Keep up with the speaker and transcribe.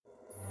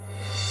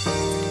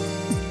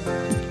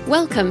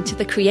Welcome to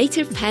the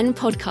Creative Pen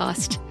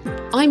podcast.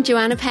 I'm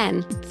Joanna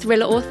Penn,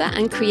 thriller author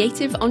and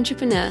creative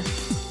entrepreneur,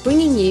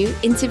 bringing you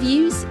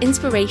interviews,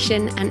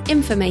 inspiration and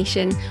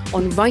information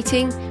on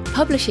writing,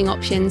 publishing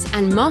options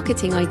and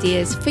marketing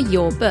ideas for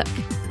your book.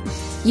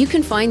 You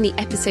can find the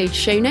episode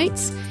show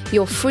notes,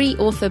 your free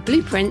author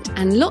blueprint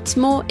and lots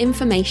more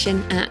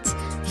information at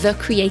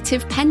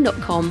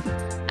thecreativepen.com,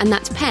 and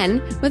that's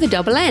pen with a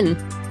double N.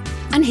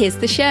 And here's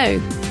the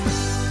show.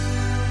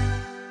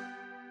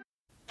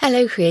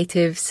 Hello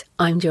creatives,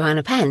 I'm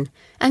Joanna Penn,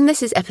 and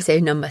this is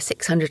episode number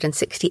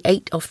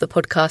 668 of the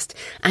podcast,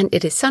 and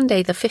it is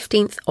Sunday the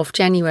 15th of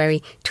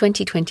January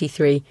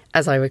 2023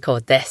 as I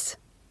record this.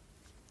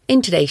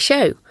 In today's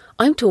show,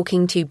 I'm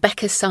talking to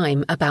Becca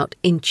Syme about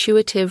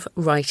intuitive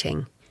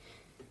writing.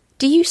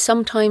 Do you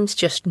sometimes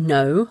just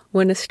know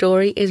when a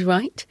story is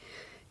right?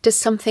 Does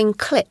something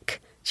click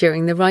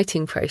during the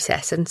writing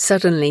process and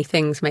suddenly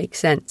things make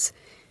sense?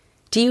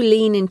 Do you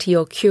lean into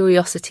your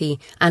curiosity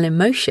and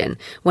emotion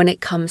when it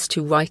comes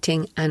to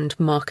writing and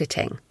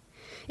marketing?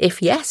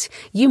 If yes,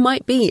 you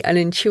might be an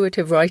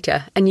intuitive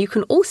writer and you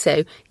can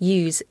also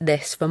use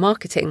this for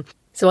marketing.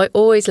 So I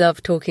always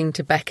love talking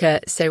to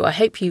Becca, so I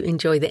hope you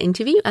enjoy the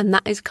interview, and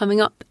that is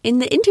coming up in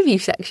the interview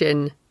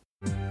section.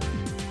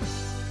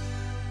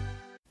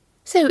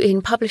 So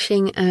in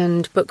publishing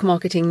and book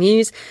marketing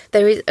news,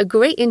 there is a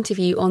great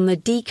interview on the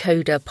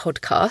Decoder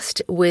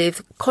podcast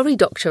with Cory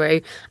Doctorow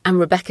and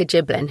Rebecca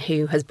Giblin,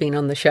 who has been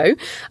on the show,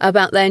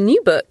 about their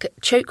new book,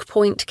 Choke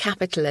Point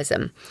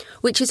Capitalism,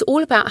 which is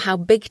all about how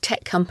big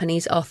tech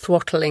companies are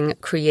throttling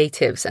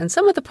creatives and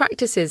some of the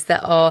practices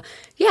that are,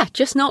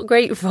 just not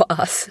great for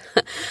us,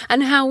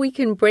 and how we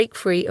can break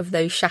free of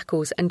those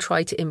shackles and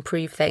try to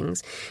improve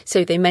things.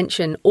 So they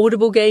mention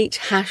Audiblegate,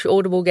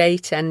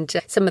 #Audiblegate, and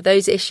some of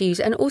those issues,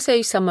 and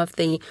also some of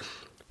the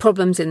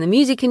problems in the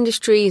music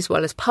industry as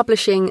well as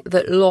publishing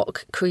that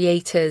lock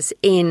creators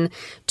in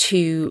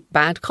to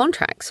bad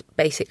contracts,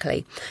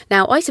 basically.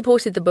 Now, I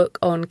supported the book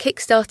on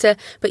Kickstarter,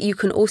 but you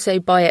can also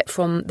buy it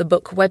from the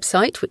book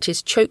website, which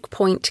is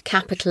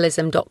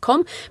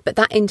chokepointcapitalism.com. But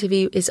that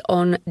interview is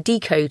on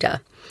Decoder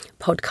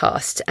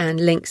podcast and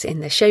links in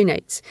the show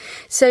notes.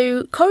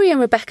 So Cory and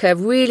Rebecca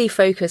really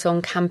focus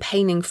on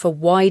campaigning for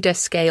wider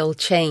scale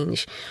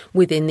change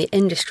within the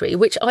industry,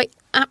 which I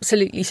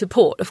absolutely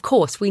support. Of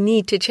course, we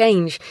need to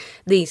change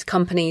these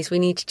companies. We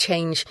need to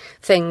change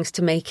things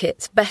to make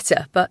it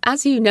better. But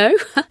as you know,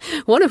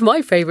 one of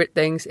my favourite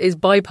things is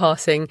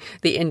bypassing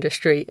the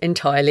industry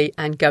entirely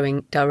and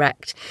going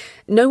direct.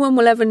 No one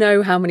will ever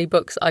know how many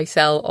books I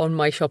sell on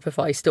my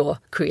Shopify store,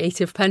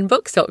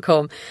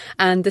 creativepenbooks.com,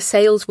 and the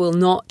sales will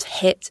not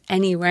hit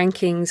any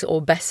rankings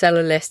or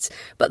bestseller lists,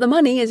 but the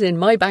money is in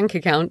my bank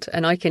account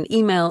and I can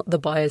email the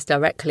buyers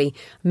directly,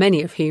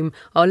 many of whom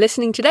are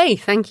listening today.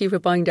 Thank you for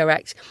buying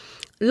direct.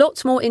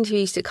 Lots more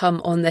interviews to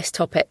come on this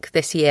topic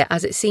this year,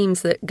 as it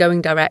seems that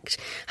going direct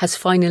has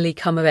finally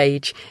come of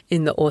age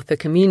in the author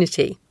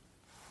community.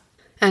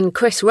 And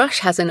Chris Rush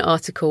has an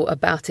article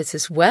about it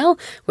as well,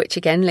 which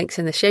again links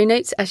in the show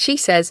notes, as she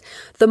says,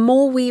 the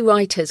more we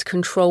writers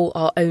control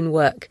our own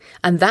work,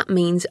 and that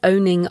means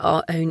owning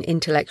our own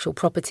intellectual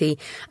property,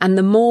 and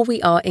the more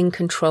we are in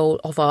control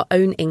of our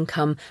own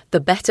income, the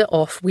better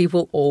off we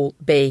will all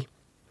be.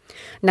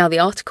 Now, the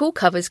article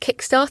covers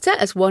Kickstarter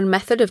as one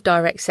method of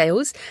direct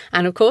sales,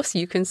 and of course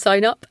you can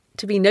sign up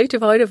to be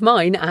notified of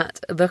mine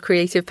at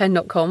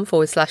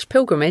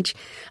thecreativepen.com/pilgrimage,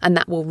 and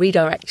that will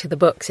redirect to the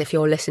books if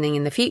you're listening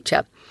in the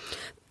future.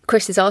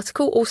 Chris's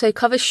article also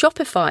covers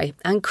Shopify,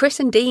 and Chris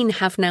and Dean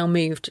have now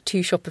moved to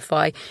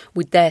Shopify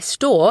with their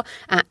store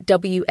at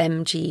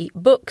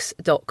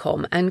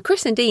wmgbooks.com. And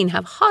Chris and Dean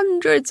have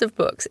hundreds of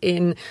books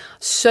in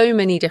so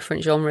many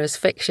different genres,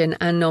 fiction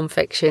and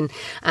non-fiction,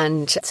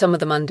 and some of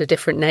them under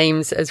different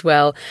names as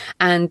well.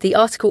 And the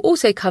article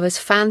also covers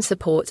fan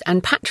support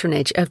and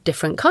patronage of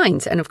different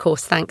kinds. And of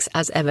course, thanks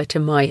as ever to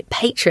my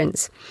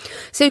patrons.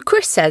 So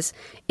Chris says,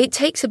 it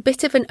takes a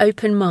bit of an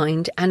open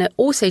mind, and it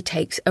also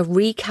takes a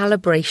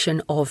recalibration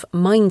of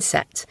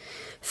mindset.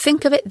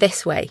 Think of it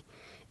this way.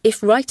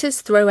 If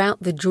writers throw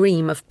out the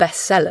dream of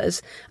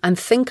bestsellers and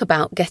think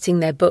about getting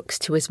their books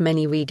to as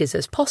many readers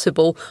as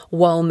possible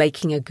while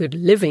making a good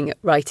living at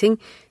writing,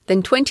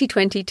 then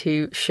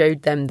 2022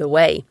 showed them the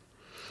way.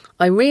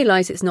 I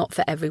realise it's not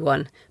for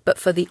everyone, but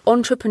for the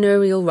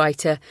entrepreneurial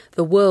writer,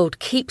 the world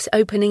keeps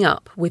opening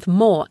up with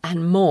more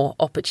and more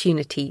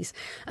opportunities.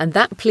 And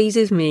that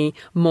pleases me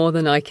more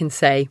than I can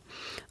say.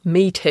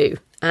 Me too.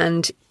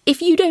 And if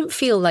you don't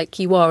feel like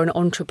you are an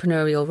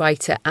entrepreneurial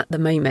writer at the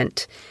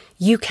moment,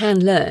 you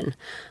can learn.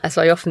 As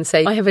I often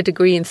say, I have a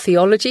degree in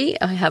theology.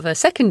 I have a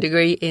second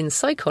degree in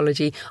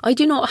psychology. I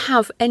do not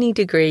have any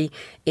degree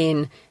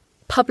in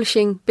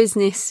publishing,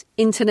 business,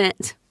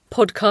 internet,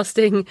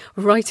 podcasting,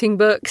 writing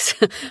books.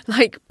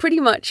 Like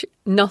pretty much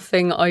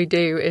nothing I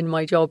do in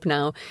my job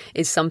now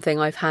is something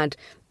I've had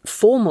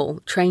formal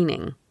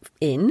training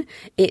in.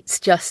 It's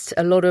just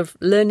a lot of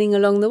learning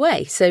along the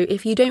way. So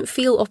if you don't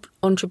feel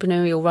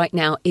entrepreneurial right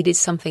now, it is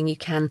something you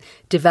can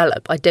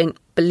develop. I don't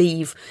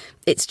believe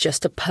it's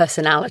just a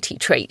personality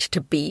trait to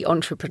be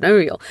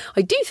entrepreneurial.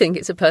 I do think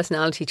it's a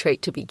personality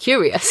trait to be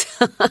curious.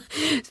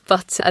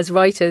 But as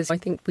writers, I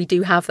think we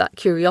do have that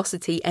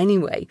curiosity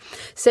anyway.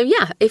 So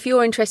yeah, if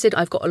you're interested,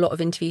 I've got a lot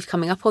of interviews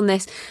coming up on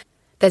this.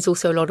 There's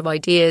also a lot of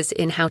ideas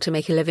in how to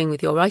make a living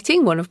with your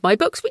writing, one of my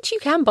books, which you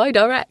can buy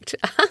direct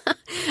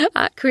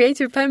at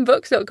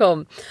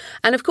creativepenbooks.com.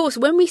 And of course,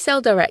 when we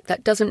sell direct,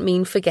 that doesn't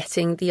mean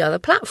forgetting the other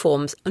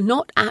platforms.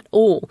 Not at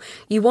all.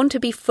 You want to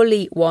be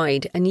fully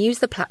wide and use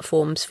the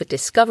platforms for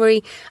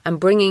discovery and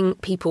bringing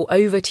people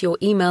over to your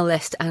email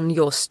list and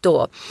your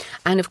store.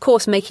 And of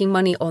course, making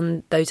money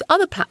on those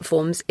other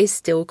platforms is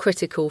still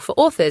critical for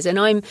authors. And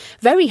I'm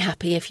very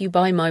happy if you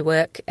buy my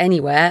work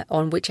anywhere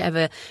on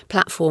whichever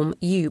platform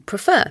you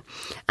prefer.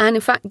 And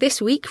in fact,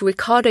 this week,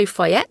 Ricardo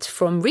Fayette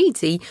from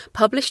Reedsy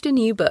published a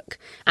new book,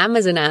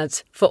 Amazon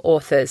Ads for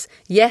Authors.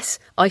 Yes,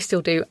 I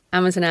still do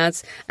Amazon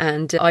ads,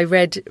 and I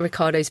read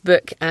Ricardo's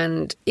book,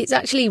 and it's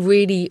actually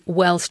really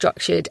well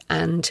structured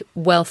and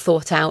well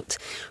thought out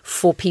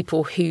for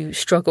people who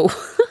struggle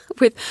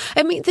with,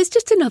 there's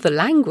just another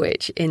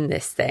language in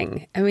this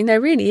thing.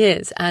 There really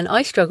is. And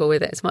I struggle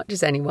with it as much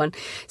as anyone.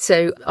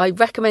 So I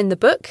recommend the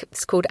book.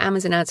 It's called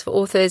Amazon Ads for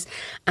Authors.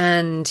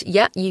 And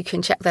yeah, you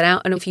can check that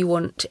out. And if you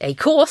want a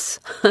course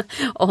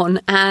on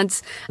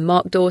ads,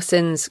 Mark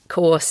Dawson's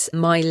course,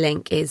 my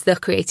link is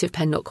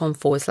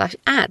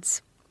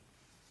thecreativepen.com/ads.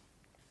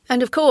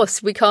 And of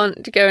course, we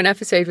can't go an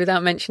episode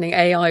without mentioning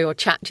AI or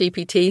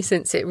ChatGPT,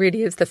 since it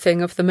really is the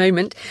thing of the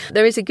moment.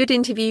 There is a good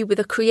interview with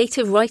a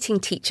creative writing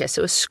teacher,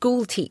 so a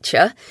school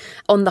teacher,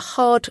 on the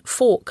Hard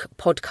Fork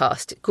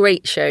podcast.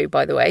 Great show,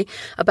 by the way,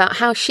 about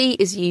how she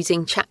is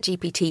using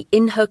ChatGPT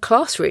in her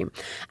classroom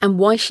and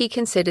why she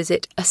considers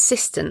it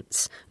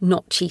assistance,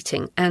 not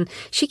cheating. And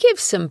she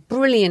gives some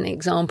brilliant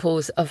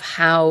examples of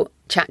how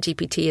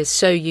ChatGPT is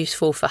so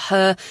useful for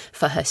her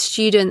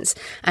students,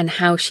 and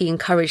how she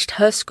encouraged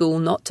her school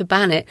not to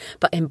ban it,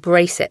 but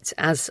embrace it,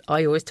 as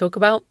I always talk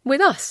about with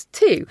us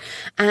too.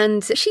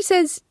 And she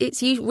says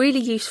it's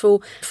really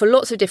useful for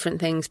lots of different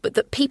things, but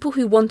that people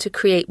who want to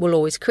create will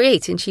always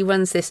create. And she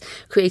runs this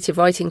creative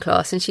writing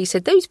class, and she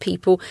said those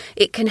people,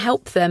 it can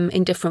help them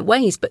in different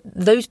ways, but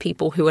those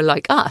people who are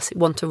like us,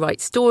 want to write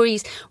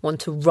stories,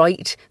 want to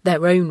write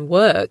their own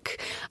work,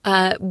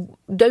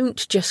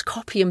 don't just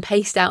copy and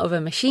paste out of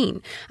a machine.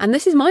 And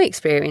this is my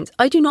experience.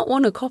 I do not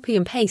want to copy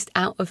and paste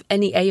out of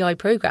any AI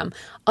program.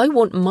 I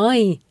want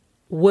my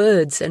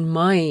words and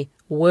my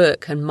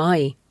work and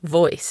my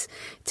voice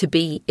to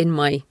be in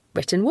my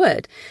written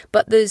word.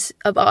 But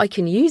I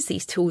can use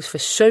these tools for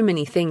so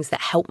many things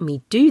that help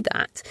me do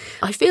that.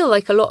 I feel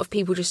like a lot of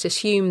people just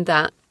assume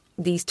that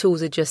these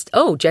tools are just,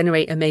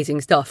 generate amazing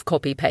stuff,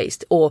 copy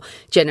paste, or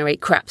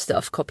generate crap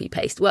stuff, copy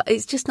paste. Well,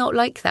 it's just not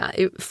like that.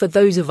 For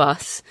those of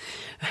us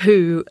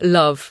who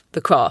love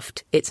the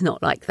craft, it's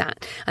not like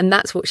that. And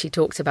that's what she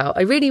talks about.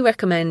 I really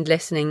recommend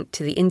listening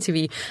to the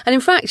interview. And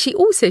in fact, she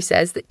also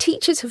says that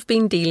teachers have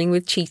been dealing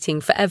with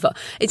cheating forever.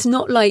 It's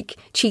not like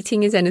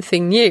cheating is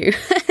anything new.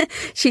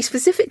 She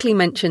specifically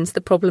mentions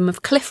the problem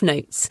of Cliff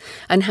Notes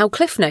and how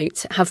Cliff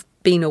Notes have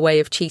been a way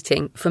of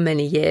cheating for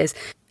many years,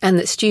 and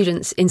that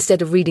students,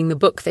 instead of reading the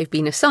book they've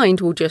been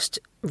assigned, will just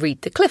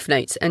read the Cliff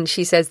Notes. And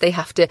she says they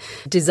have to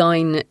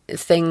design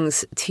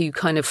things to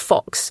kind of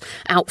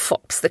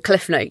outfox the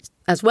Cliff Notes,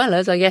 as well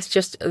as, I guess,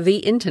 just the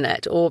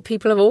internet, or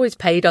people have always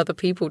paid other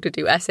people to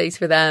do essays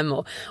for them,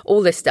 or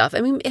all this stuff.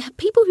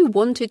 People who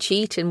want to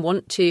cheat and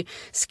want to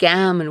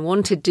scam and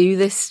want to do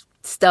this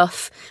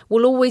stuff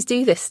will always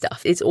do this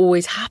stuff. It's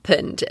always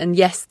happened. And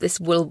yes, this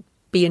will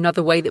be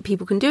another way that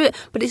people can do it,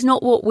 but it's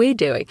not what we're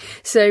doing.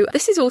 So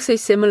this is also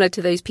similar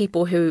to those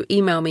people who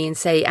email me and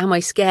say, am I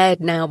scared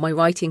now my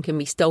writing can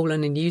be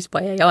stolen and used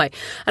by AI?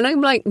 And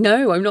I'm like,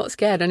 no, I'm not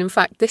scared. And in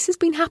fact, this has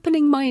been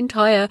happening my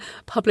entire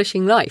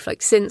publishing life.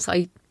 Like, since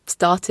I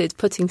started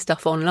putting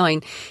stuff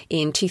online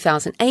in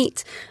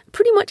 2008,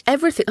 pretty much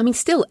everything,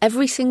 still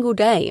every single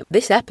day,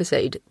 this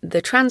episode,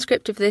 the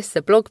transcript of this,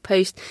 the blog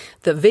post,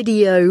 the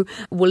video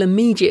will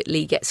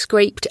immediately get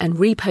scraped and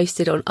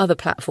reposted on other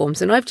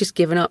platforms. And I've just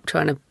given up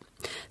trying to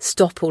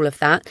stop all of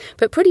that.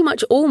 But pretty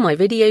much all my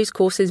videos,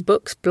 courses,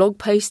 books, blog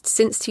posts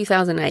since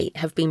 2008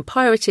 have been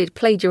pirated,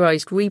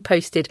 plagiarized,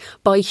 reposted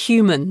by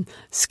human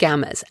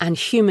scammers and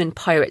human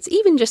pirates.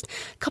 Even just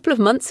a couple of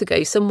months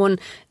ago, someone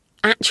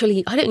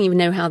actually, I don't even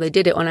know how they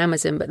did it on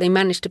Amazon, but they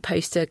managed to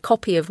post a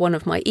copy of one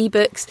of my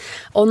ebooks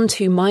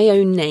onto my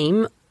own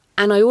name.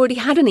 And I already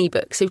had an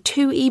ebook. So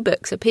 2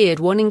 ebooks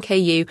appeared, one in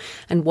KU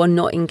and one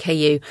not in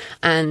KU.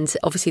 And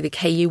obviously the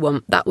KU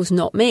one, that was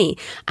not me.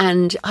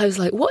 And I was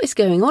like, what is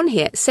going on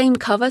here? Same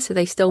cover. So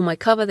they stole my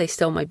cover. They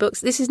stole my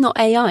books. This is not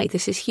AI.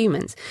 This is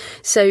humans.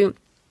 So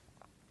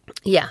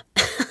yeah,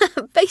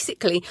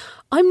 basically,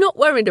 I'm not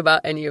worried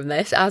about any of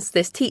this. As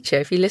this teacher,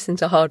 if you listen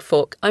to Hard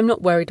Fork, I'm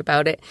not worried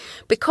about it,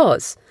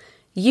 because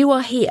you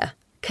are here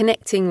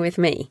connecting with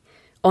me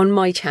on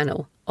my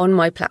channel, on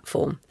my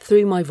platform,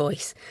 through my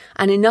voice,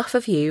 and enough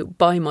of you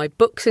buy my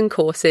books and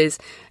courses,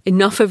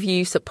 enough of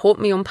you support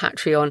me on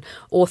Patreon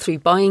or through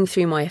buying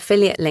through my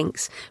affiliate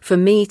links for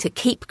me to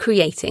keep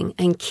creating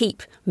and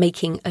keep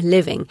making a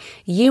living.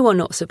 You are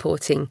not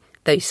supporting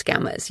those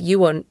scammers.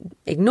 You are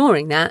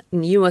ignoring that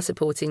and you are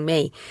supporting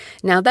me.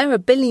 Now, there are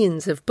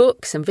billions of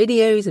books and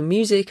videos and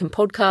music and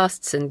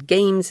podcasts and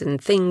games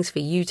and things for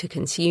you to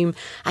consume,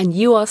 and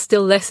you are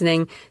still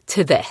listening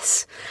to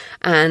this.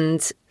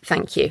 And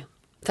thank you.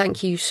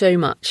 Thank you so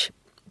much.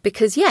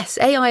 Because yes,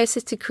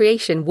 AI-assisted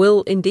creation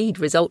will indeed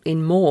result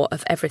in more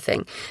of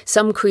everything.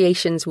 Some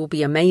creations will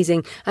be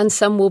amazing and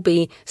some will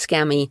be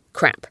scammy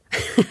crap.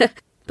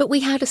 But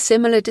we had a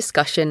similar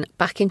discussion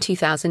back in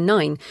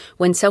 2009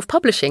 when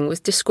self-publishing was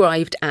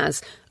described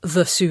as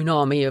the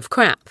tsunami of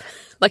crap.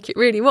 Like it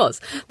really was.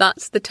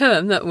 That's the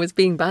term that was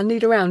being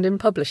bandied around in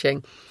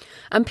publishing.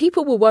 And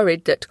people were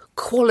worried that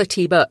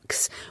quality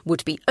books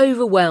would be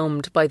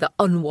overwhelmed by the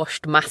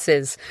unwashed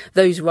masses,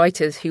 those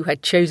writers who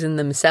had chosen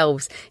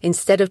themselves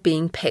instead of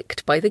being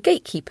picked by the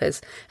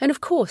gatekeepers. And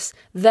of course,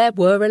 there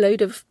were a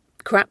load of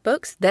crap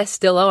books. There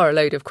still are a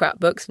load of crap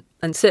books,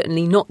 and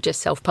certainly not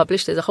just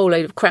self-published. There's a whole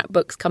load of crap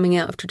books coming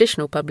out of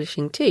traditional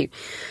publishing too.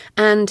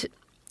 And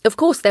of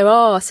course, there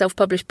are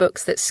self-published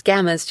books that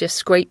scammers just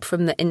scrape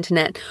from the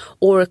internet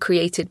or are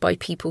created by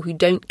people who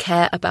don't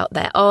care about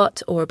their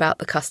art or about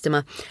the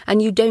customer.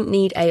 And you don't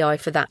need AI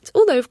for that.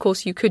 Although, of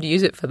course, you could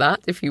use it for that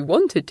if you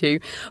wanted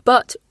to.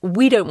 But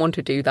we don't want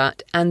to do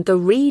that. And the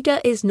reader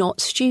is not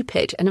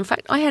stupid. And in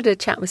fact, I had a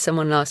chat with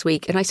someone last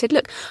week and I said,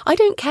 look, I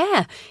don't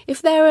care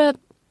if there are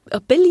a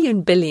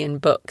billion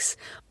books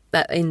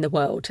in the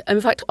world.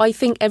 In fact, I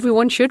think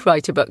everyone should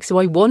write a book. So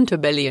I want a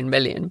billion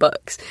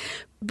books.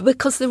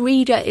 Because the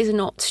reader is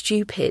not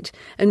stupid,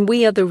 and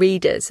we are the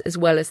readers as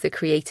well as the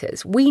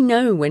creators. We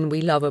know when we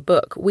love a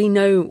book. We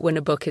know when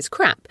a book is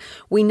crap.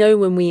 We know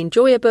when we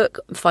enjoy a book,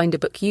 find a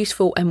book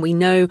useful, and we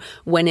know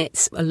when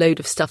it's a load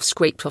of stuff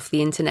scraped off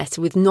the internet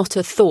with not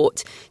a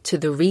thought to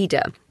the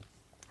reader.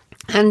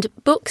 And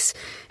books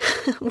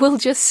will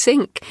just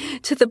sink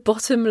to the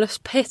bottomless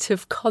pit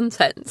of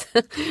content,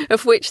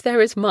 of which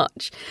there is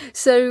much.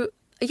 So,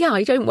 yeah,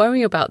 I don't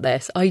worry about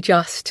this. I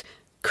just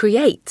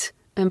create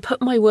and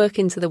put my work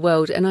into the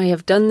world. And I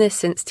have done this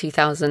since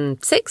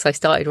 2006. I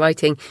started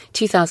writing.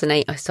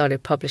 2008, I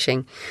started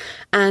publishing.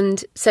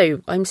 And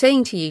so I'm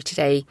saying to you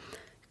today,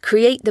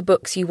 create the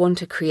books you want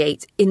to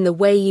create in the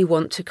way you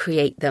want to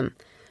create them.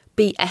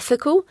 Be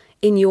ethical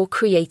in your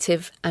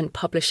creative and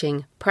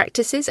publishing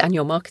practices and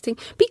your marketing.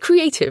 Be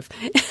creative.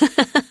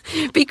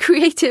 Be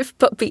creative,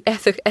 but be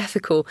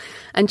ethical.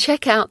 And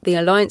check out the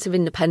Alliance of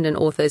Independent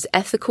Authors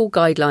Ethical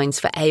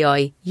Guidelines for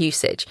AI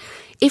Usage.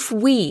 If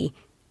we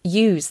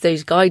use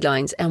those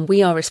guidelines and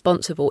we are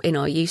responsible in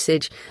our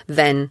usage,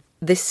 then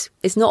this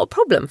is not a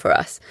problem for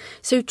us.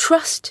 So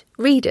trust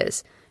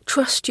readers,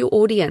 trust your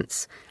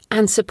audience,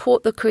 and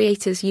support the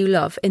creators you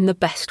love in the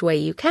best way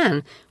you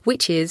can,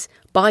 which is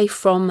buy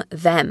from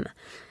them.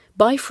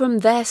 Buy from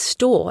their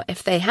store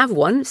if they have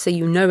one, so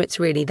you know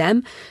it's really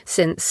them,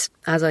 since,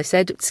 as I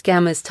said,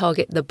 scammers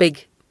target the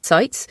big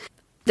sites.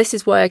 This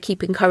is why I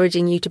keep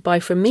encouraging you to buy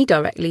from me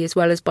directly as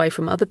well as buy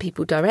from other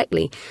people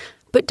directly.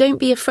 But don't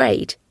be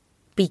afraid.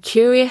 Be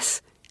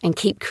curious and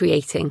keep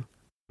creating.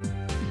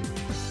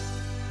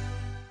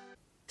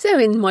 So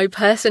in my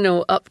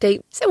personal update,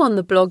 on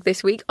the blog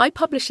this week, I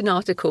published an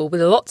article with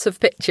lots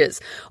of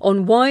pictures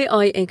on why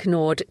I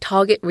ignored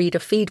target reader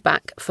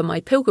feedback for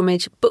my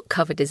pilgrimage book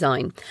cover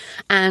design.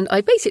 And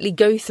I basically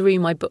go through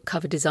my book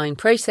cover design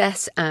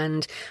process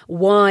and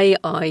why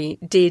I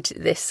did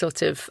this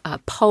sort of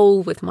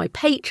poll with my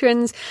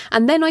patrons.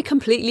 And then I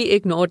completely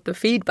ignored the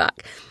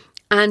feedback.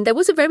 And there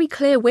was a very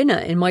clear winner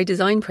in my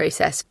design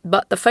process,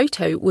 but the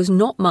photo was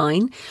not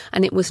mine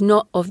and it was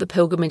not of the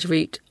pilgrimage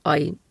route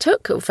I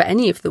took for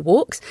any of the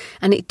walks,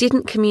 and it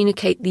didn't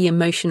communicate the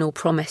emotional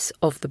promise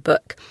of the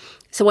book.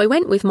 So I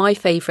went with my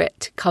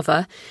favourite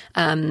cover,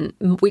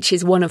 which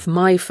is one of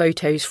my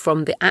photos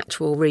from the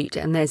actual route.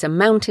 And there's a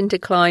mountain to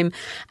climb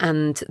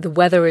and the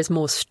weather is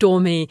more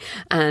stormy.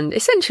 And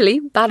essentially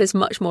that is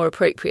much more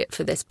appropriate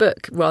for this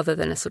book rather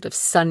than a sort of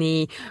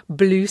sunny,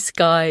 blue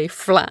sky,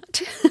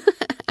 flat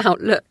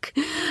outlook.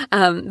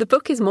 The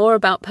book is more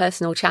about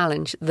personal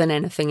challenge than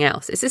anything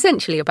else. It's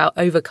essentially about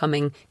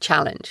overcoming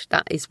challenge.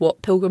 That is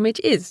what pilgrimage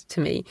is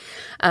to me.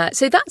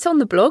 So that's on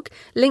the blog,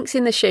 links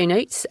in the show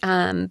notes.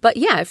 But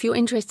yeah, if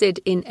you're interested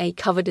in a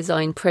cover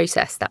design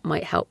process, that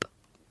might help.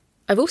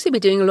 I've also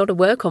been doing a lot of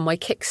work on my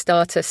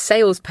Kickstarter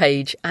sales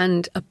page,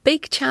 and a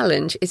big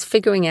challenge is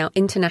figuring out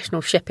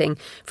international shipping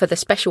for the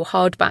special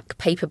hardback,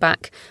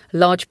 paperback,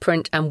 large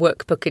print and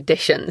workbook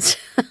editions.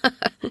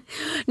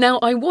 Now,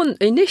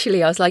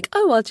 initially I was like,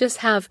 I'll just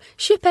have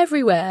ship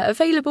everywhere,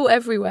 available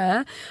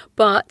everywhere.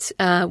 But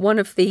one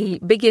of the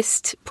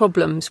biggest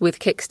problems with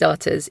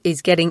Kickstarters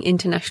is getting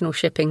international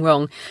shipping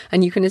wrong.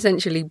 And you can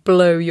essentially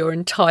blow your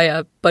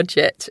entire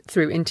budget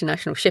through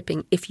international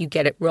shipping if you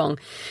get it wrong.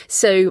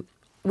 So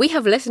we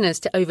have listeners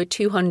to over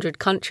 200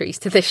 countries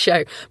to this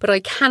show, but I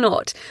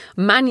cannot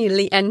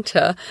manually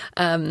enter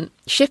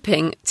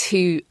shipping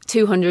to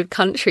 200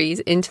 countries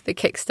into the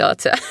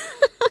Kickstarter.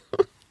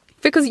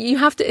 Because you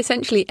have to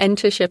essentially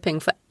enter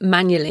shipping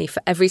manually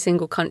for every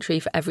single country,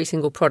 for every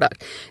single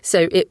product.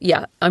 So,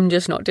 I'm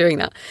just not doing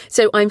that.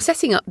 So I'm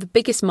setting up the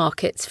biggest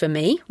markets for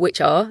me,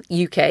 which are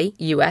UK,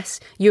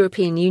 US,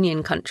 European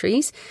Union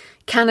countries,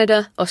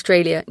 Canada,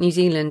 Australia, New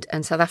Zealand,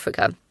 and South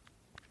Africa.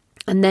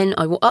 And then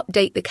I will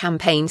update the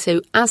campaign.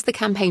 So as the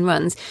campaign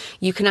runs,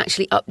 you can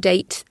actually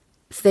update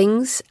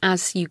things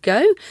as you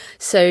go.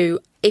 So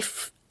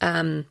if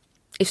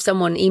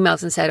someone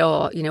emails and said,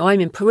 I'm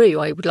in Peru,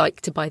 I would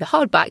like to buy the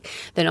hardback,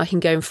 then I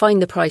can go and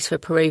find the price for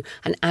Peru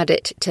and add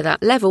it to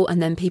that level,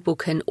 and then people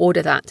can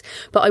order that.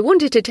 But I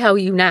wanted to tell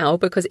you now,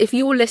 because if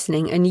you're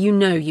listening and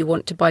you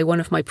want to buy one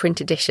of my print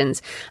editions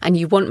and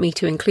you want me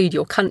to include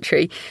your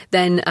country,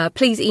 then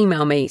please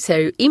email me.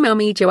 So email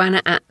me,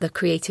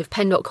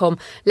 joanna@thecreativepen.com.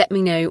 Let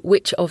me know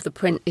which of the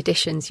print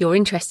editions you're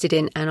interested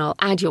in and I'll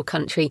add your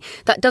country.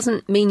 That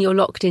doesn't mean you're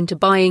locked into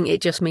buying,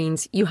 it just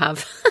means you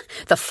have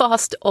the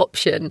fast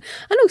option.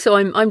 And also,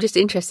 I'm just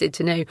interested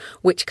to know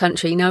which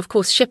country. Now, of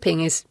course,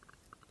 shipping is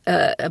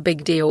a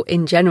big deal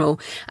in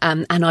general,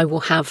 and I will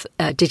have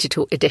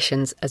digital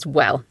editions as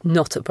well.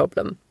 Not a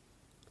problem.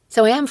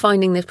 So I am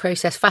finding this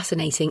process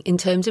fascinating in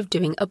terms of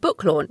doing a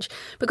book launch,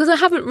 because I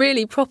haven't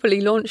really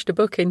properly launched a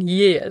book in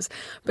years,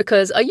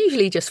 because I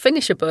usually just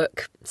finish a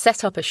book,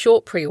 set up a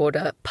short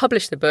pre-order,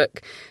 publish the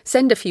book,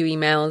 send a few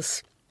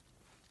emails,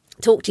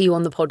 talk to you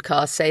on the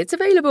podcast, say it's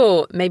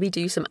available, maybe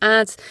do some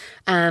ads.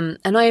 And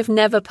I have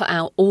never put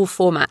out all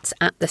formats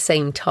at the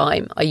same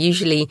time. I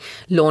usually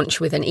launch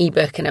with an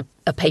ebook and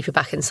a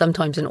paperback and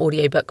sometimes an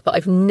audiobook, but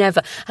I've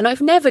never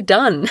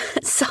done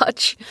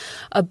such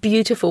a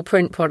beautiful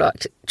print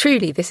product.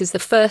 Truly, this is the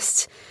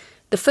first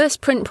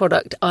print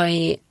product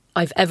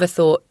I've ever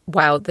thought,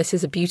 wow, this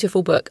is a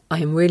beautiful book. I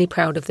am really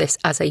proud of this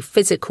as a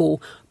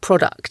physical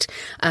product.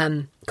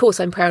 Of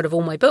course, I'm proud of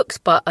all my books,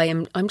 but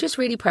I'm just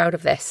really proud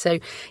of this. So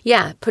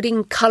yeah,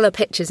 putting colour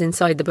pictures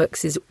inside the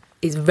books is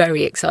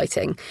very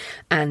exciting,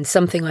 and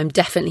something I'm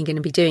definitely going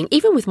to be doing,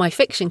 even with my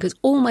fiction, because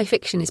all my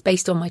fiction is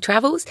based on my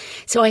travels.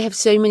 So I have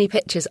so many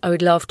pictures I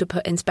would love to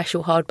put in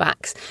special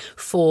hardbacks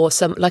for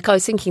some, like I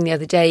was thinking the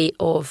other day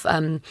of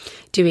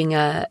doing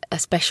a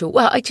special,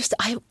 I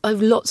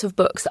have lots of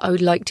books that I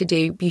would like to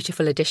do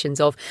beautiful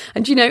editions of.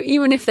 And,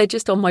 even if they're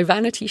just on my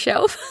vanity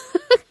shelf.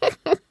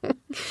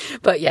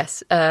 But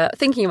yes,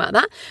 thinking about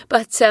that.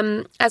 But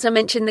as I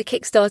mentioned, the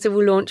Kickstarter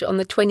will launch on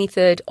the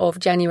 23rd of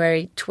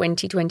January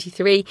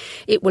 2023.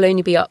 It will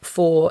only be up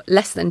for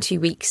less than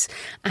 2 weeks.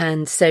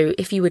 And so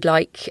if you would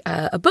like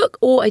a book,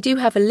 or I do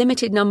have a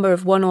limited number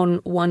of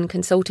one-on-one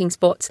consulting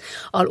spots,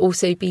 I'll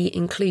also be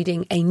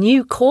including a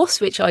new course,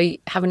 which I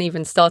haven't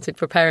even started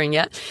preparing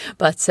yet,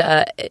 but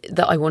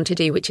that I want to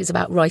do, which is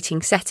about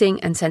writing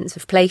setting and sense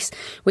of place,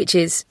 which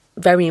is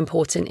very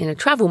important in a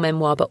travel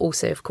memoir, but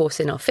also, of course,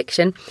 in our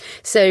fiction.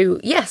 So,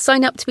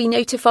 sign up to be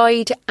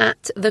notified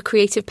at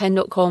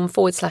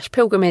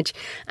thecreativepen.com/pilgrimage,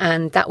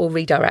 and that will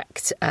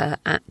redirect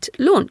at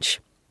launch.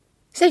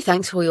 So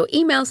thanks for your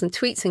emails and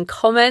tweets and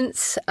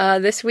comments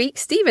this week.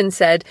 Stephen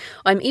said,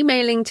 I'm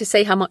emailing to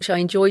say how much I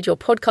enjoyed your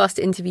podcast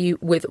interview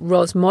with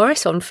Ros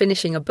Morris on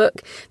finishing a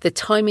book. The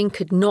timing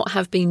could not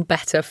have been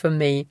better for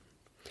me.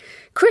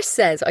 Chris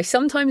says, I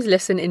sometimes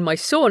listen in my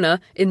sauna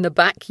in the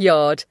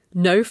backyard.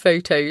 No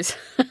photos.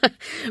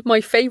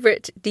 My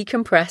favourite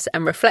decompress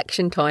and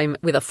reflection time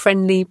with a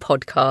friendly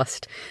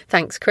podcast.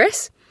 Thanks,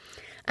 Chris.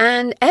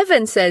 And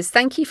Evan says,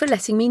 thank you for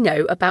letting me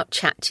know about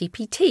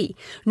ChatGPT.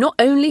 Not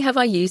only have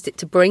I used it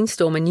to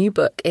brainstorm a new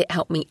book, it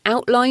helped me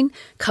outline,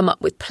 come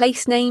up with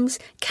place names,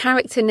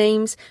 character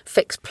names,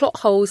 fix plot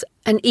holes,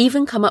 and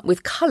even come up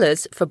with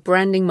colours for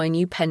branding my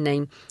new pen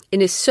name.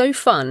 It is so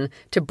fun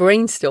to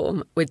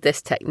brainstorm with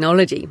this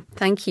technology.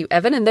 Thank you,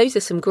 Evan. And those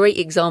are some great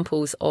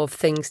examples of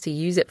things to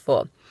use it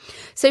for.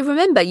 So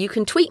remember, you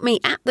can tweet me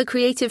at The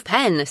Creative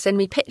Pen, send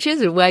me pictures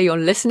of where you're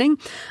listening,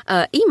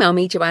 email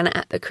me,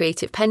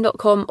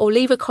 joanna@thecreativepen.com, or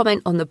leave a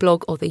comment on the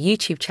blog or the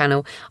YouTube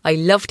channel. I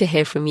love to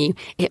hear from you.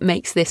 It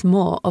makes this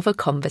more of a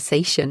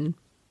conversation.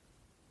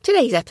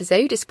 Today's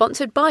episode is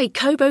sponsored by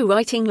Kobo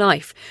Writing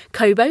Life,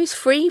 Kobo's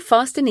free,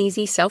 fast and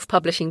easy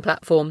self-publishing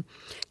platform.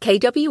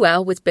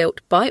 KWL was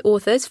built by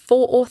authors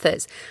for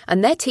authors,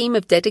 and their team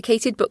of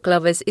dedicated book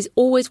lovers is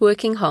always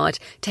working hard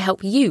to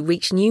help you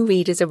reach new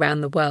readers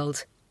around the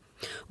world.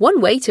 One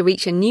way to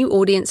reach a new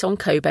audience on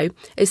Kobo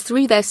is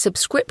through their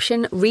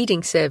subscription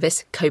reading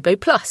service, Kobo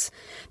Plus.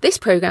 This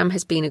program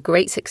has been a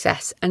great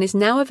success and is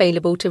now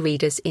available to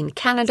readers in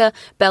Canada,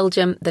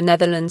 Belgium, the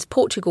Netherlands,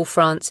 Portugal,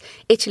 France,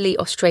 Italy,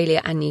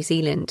 Australia and New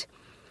Zealand.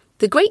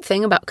 The great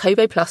thing about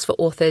Kobo Plus for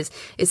authors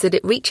is that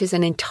it reaches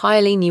an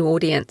entirely new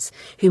audience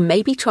who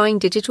may be trying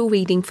digital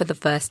reading for the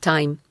first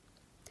time.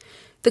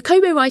 The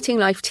Kobo Writing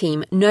Life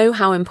team know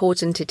how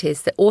important it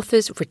is that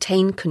authors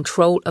retain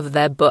control of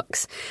their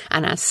books,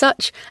 and as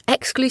such,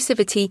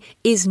 exclusivity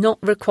is not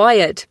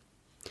required.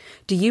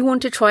 Do you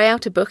want to try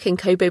out a book in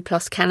Kobo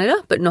Plus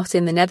Canada, but not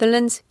in the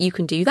Netherlands? You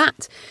can do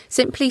that.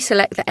 Simply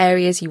select the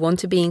areas you want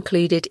to be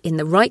included in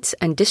the rights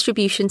and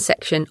distribution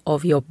section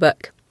of your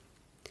book.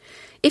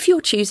 If you're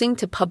choosing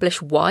to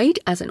publish wide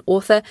as an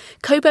author,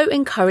 Kobo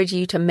encourage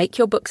you to make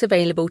your books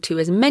available to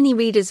as many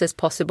readers as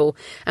possible,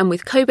 and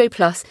with Kobo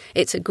Plus,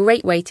 it's a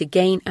great way to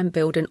gain and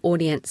build an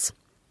audience.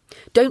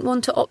 Don't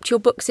want to opt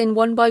your books in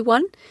one by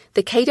one?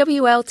 The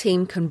KWL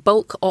team can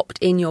bulk opt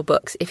in your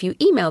books if you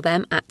email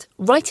them at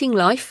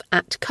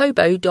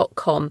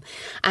writinglife@kobo.com.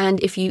 And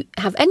if you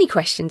have any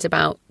questions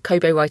about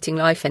Kobo Writing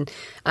Life and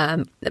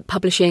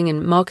publishing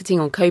and marketing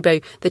on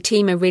Kobo, the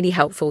team are really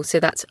helpful. So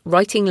that's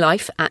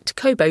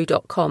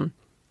writinglife@kobo.com.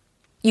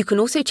 You can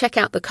also check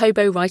out the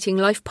Kobo Writing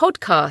Life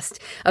podcast,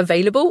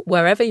 available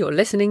wherever you're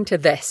listening to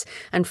this,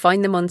 and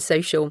find them on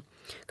social.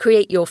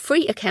 Create your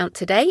free account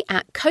today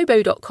at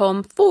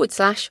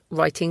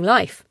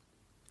kobo.com/writinglife.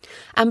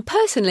 And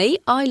personally,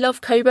 I love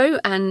Kobo,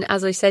 and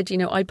as I said,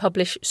 I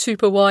publish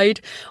super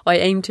wide. I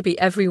aim to be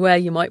everywhere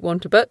you might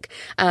want a book.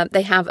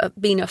 They have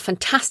been a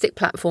fantastic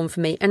platform for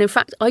me, and in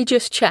fact, I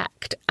just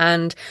checked,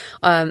 and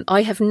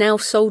I have now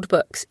sold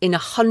books in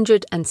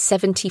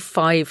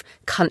 175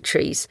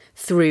 countries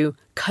through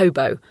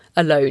Kobo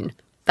alone.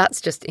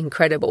 That's just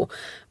incredible.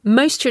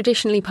 Most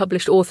traditionally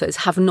published authors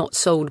have not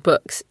sold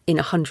books in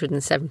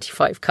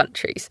 175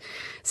 countries.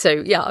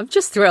 So yeah, I'm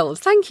just thrilled.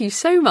 Thank you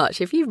so much.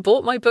 If you've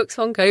bought my books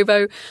on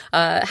Kobo,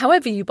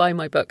 however you buy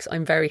my books,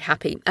 I'm very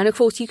happy. And of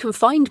course, you can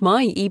find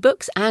my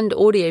ebooks and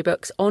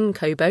audiobooks on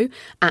Kobo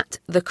at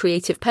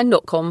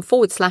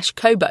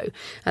thecreativepen.com/Kobo.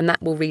 And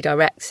that will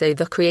redirect. So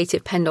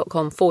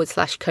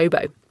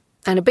thecreativepen.com/Kobo.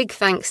 And a big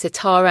thanks to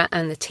Tara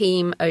and the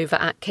team over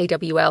at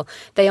KWL.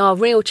 They are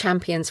real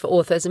champions for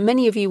authors.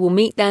 Many of you will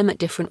meet them at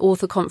different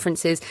author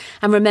conferences.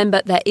 And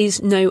remember, there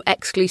is no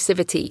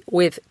exclusivity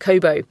with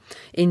Kobo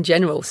in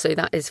general. So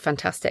that is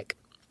fantastic.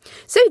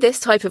 So this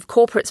type of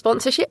corporate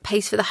sponsorship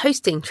pays for the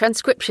hosting,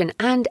 transcription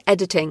and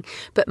editing,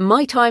 but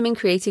my time in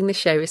creating the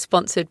show is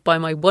sponsored by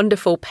my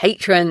wonderful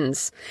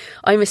patrons.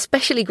 I'm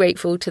especially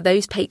grateful to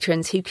those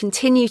patrons who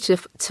continue to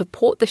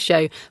support the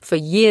show for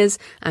years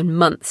and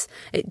months.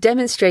 It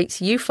demonstrates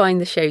you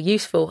find the show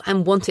useful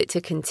and want it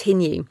to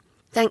continue.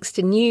 Thanks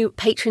to new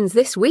patrons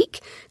this week: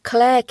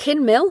 Claire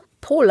Kinmill,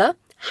 Paula,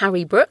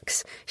 Harry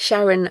Brooks,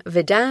 Sharon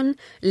Vidan,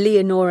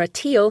 Leonora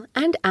Teal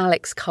and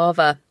Alex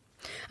Carver.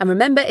 And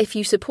remember, if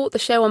you support the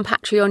show on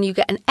Patreon, you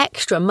get an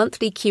extra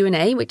monthly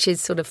Q&A, which is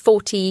sort of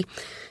 40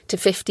 to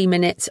 50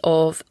 minutes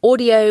of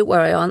audio where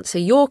I answer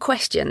your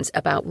questions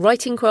about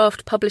writing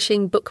craft,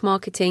 publishing, book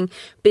marketing,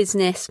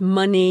 business,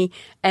 money,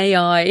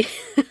 AI,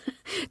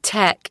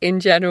 tech in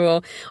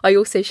general. I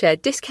also share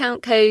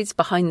discount codes,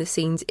 behind the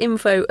scenes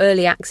info,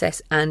 early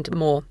access and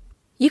more.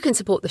 You can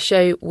support the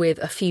show with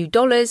a few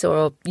dollars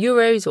or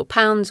euros or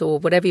pounds or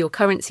whatever your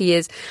currency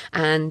is.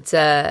 And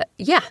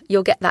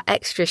you'll get that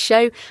extra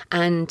show.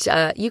 And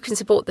you can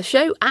support the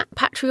show at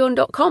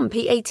patreon.com,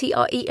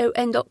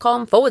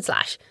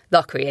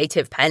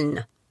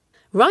 patreon.com/thecreativepen.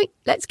 Right,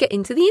 let's get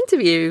into the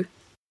interview.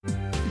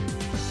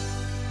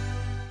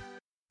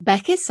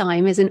 Becca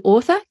Syme is an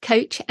author,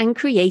 coach and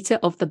creator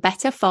of the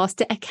Better,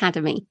 Faster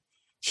Academy.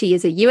 She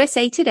is a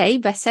USA Today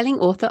bestselling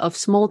author of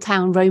Small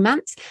Town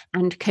Romance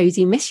and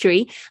Cozy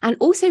Mystery, and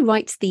also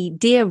writes the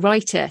Dear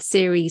Writer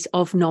series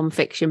of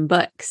nonfiction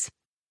books.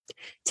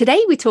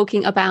 Today, we're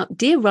talking about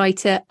Dear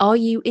Writer, Are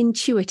You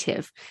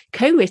Intuitive?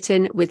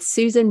 Co-written with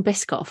Susan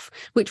Biscoff,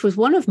 which was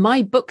one of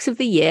my books of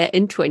the year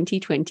in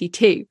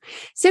 2022.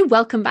 So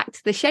welcome back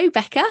to the show,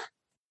 Becca.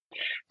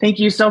 Thank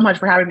you so much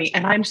for having me.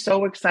 And I'm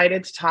so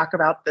excited to talk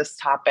about this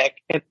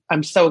topic.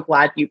 I'm so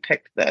glad you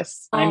picked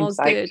this. I'm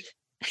psyched. Good.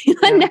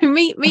 No,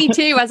 me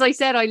too. As I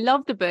said, I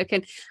love the book,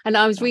 and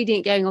I was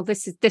reading it going, oh,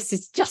 this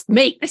is just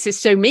me. This is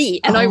so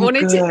me. And I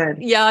wanted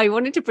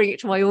to bring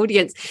it to my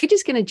audience. We're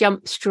just going to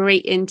jump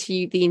straight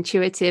into the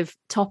intuitive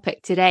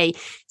topic today.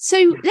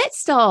 So let's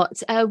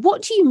start.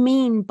 What do you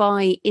mean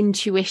by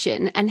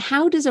intuition, and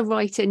how does a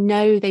writer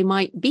know they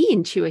might be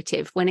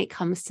intuitive when it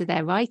comes to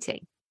their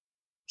writing?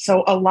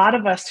 So a lot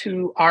of us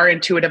who are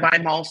intuitive,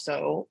 I'm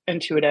also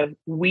intuitive,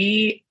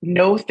 we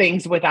know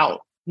things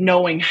without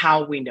knowing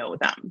how we know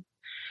them.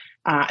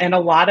 And a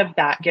lot of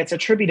that gets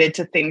attributed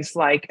to things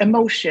like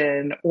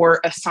emotion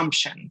or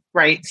assumption,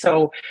 right?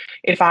 So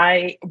if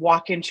I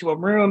walk into a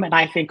room and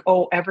I think,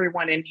 oh,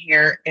 everyone in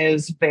here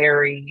is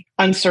very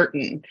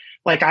uncertain,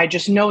 like I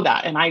just know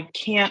that, and I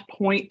can't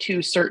point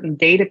to certain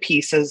data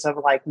pieces of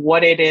like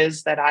what it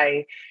is that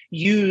I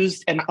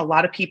used. And a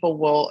lot of people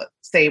will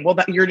say, well,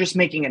 that you're just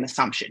making an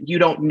assumption. You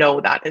don't know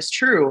that is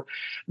true.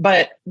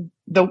 But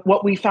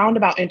what we found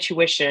about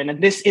intuition,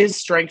 and this is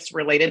strengths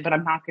related, but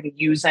I'm not going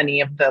to use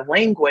any of the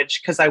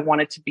language because I want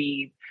it to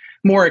be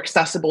more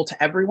accessible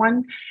to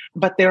everyone.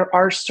 But there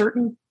are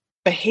certain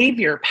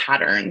behavior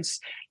patterns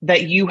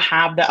that you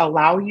have that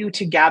allow you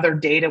to gather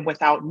data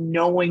without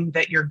knowing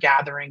that you're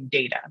gathering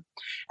data.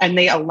 And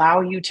they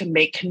allow you to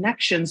make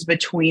connections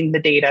between the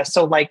data.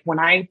 So like when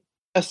I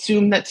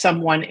assume that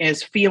someone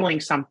is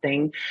feeling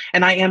something,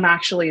 and I am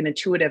actually an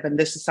intuitive, and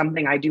this is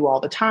something I do all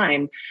the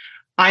time,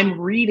 I'm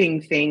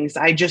reading things,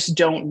 I just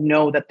don't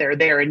know that they're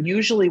there. And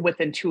usually with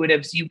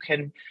intuitives, you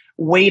can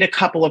wait a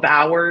couple of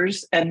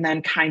hours and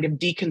then kind of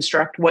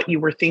deconstruct what you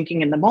were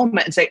thinking in the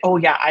moment and say, oh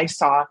yeah, I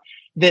saw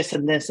this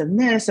and this and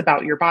this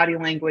about your body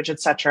language,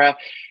 etc.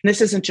 And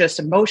this isn't just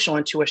emotional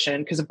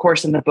intuition, because of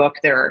course in the book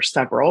there are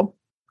several,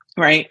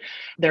 right?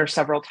 There are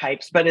several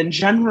types, but in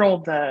general,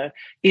 the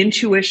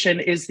intuition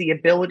is the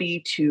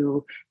ability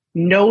to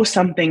know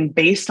something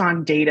based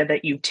on data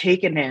that you've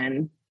taken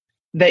in,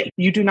 that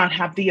you do not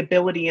have the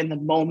ability in the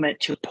moment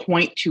to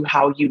point to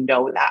how you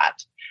know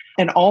that.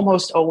 And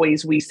almost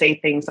always we say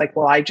things like,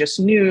 well, I just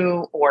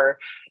knew, or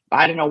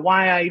I don't know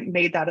why I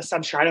made that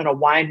assumption. I don't know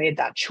why I made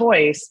that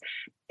choice.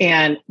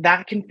 And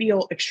that can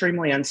feel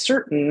extremely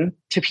uncertain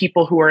to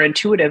people who are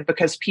intuitive,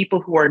 because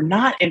people who are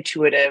not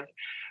intuitive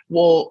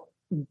will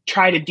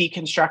try to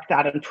deconstruct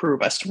that and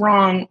prove us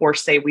wrong, or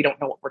say we don't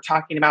know what we're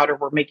talking about, or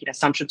we're making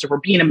assumptions, or we're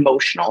being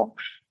emotional.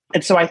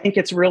 And so I think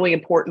it's really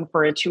important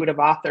for intuitive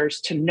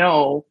authors to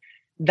know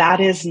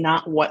that is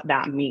not what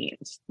that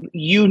means.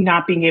 You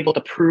not being able to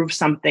prove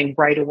something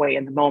right away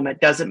in the moment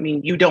doesn't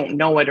mean you don't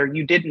know it or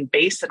you didn't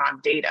base it on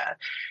data.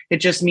 It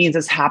just means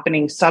it's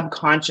happening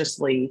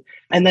subconsciously.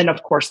 And then,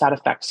 of course, that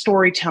affects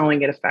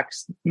storytelling. It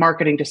affects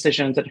marketing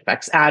decisions. It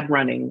affects ad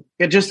running.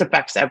 It just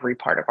affects every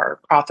part of our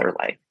author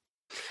life.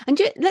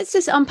 And let's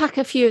just unpack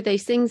a few of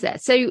those things there.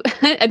 So,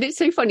 and it's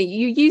so funny,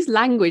 you use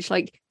language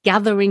like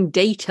gathering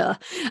data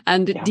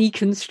and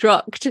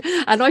deconstruct.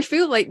 And I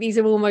feel like these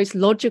are almost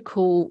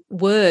logical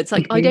words.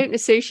 Like I don't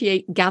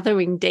associate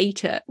gathering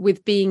data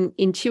with being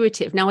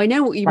intuitive. Now, I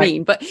know what you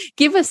mean, but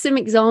give us some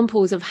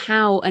examples of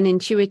how an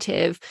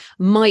intuitive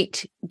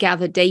might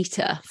gather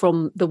data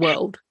from the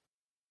world.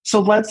 So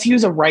let's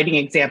use a writing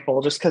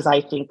example, just because I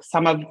think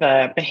some of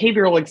the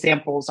behavioral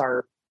examples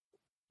are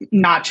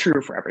not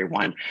true for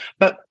everyone.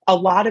 But a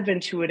lot of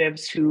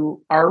intuitives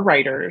who are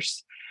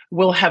writers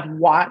will have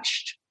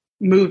watched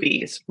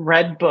movies,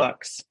 read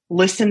books,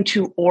 listened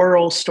to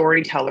oral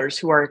storytellers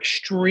who are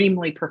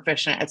extremely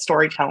proficient at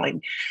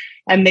storytelling.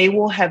 And they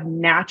will have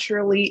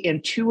naturally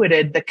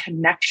intuited the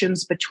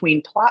connections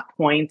between plot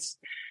points.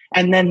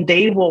 And then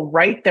they will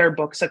write their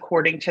books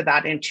according to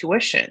that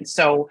intuition.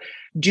 So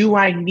do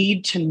I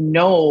need to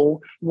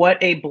know what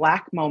a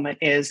Black moment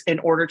is in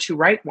order to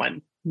write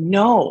one?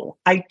 No,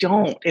 I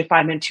don't, if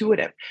I'm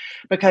intuitive,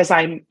 because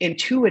I'm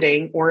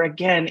intuiting, or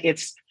again,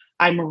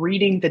 I'm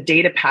reading the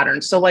data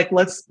patterns. So like,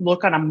 let's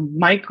look on a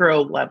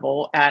micro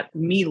level at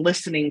me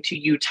listening to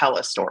you tell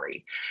a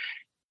story.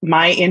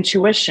 My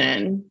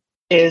intuition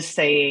is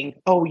saying,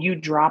 oh, you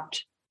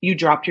dropped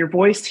your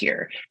voice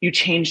here. You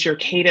changed your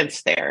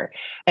cadence there.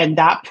 And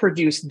that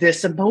produced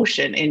this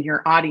emotion in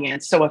your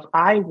audience. So if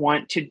I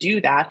want to do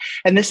that,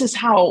 and this is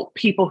how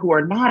people who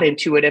are not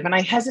intuitive, and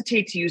I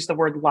hesitate to use the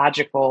word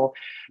logical,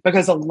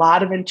 because a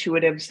lot of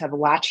intuitives have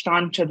latched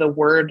on to the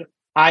word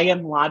I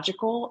am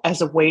logical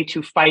as a way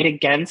to fight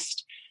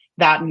against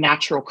that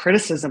natural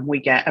criticism we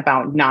get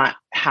about not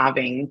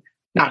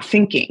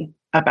thinking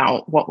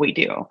about what we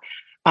do.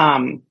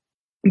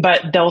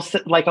 But they'll,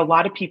 like a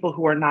lot of people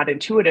who are not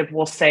intuitive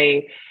will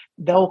say,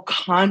 they'll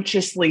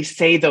consciously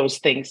say those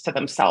things to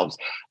themselves.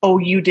 Oh,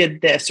 you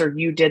did this, or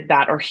you did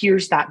that, or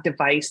here's that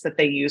device that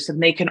they use.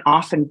 And they can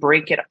often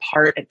break it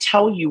apart and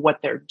tell you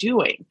what they're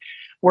doing.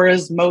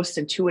 Whereas most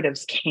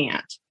intuitives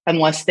can't,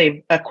 unless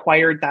they've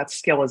acquired that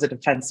skill as a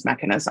defense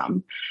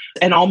mechanism.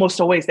 And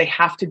almost always they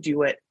have to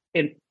do it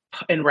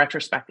in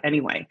retrospect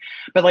anyway.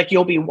 But like,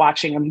 you'll be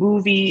watching a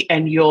movie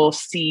and you'll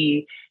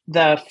see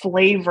the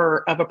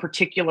flavor of a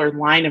particular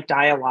line of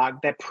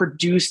dialogue that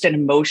produced an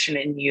emotion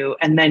in you.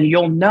 And then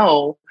you'll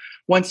know,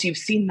 once you've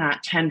seen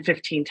that 10,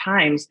 15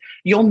 times,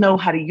 you'll know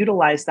how to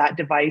utilize that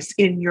device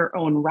in your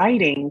own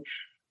writing,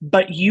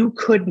 but you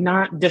could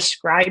not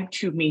describe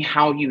to me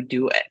how you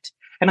do it.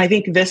 And I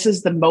think this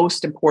is the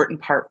most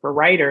important part for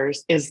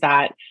writers, is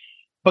that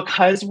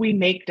because we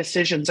make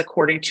decisions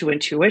according to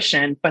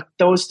intuition, but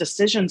those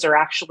decisions are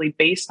actually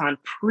based on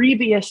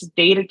previous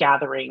data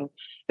gathering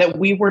that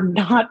we were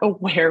not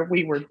aware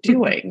we were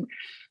doing.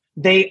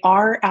 They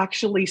are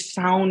actually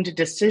sound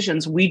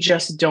decisions. We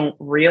just don't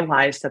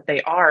realize that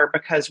they are,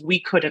 because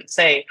we couldn't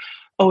say,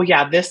 oh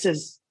yeah, this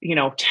is,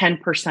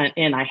 10%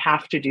 in, I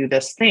have to do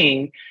this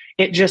thing.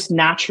 It just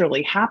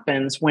naturally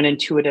happens when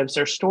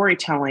intuitives are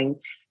storytelling,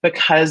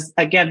 because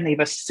again, they've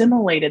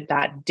assimilated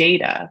that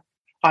data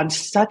on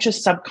such a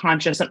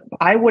subconscious,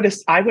 I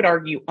would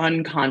argue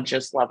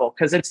unconscious level,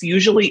 because it's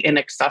usually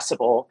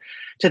inaccessible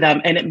to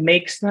them, and it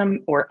makes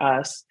them, or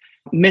us,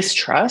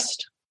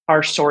 mistrust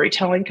our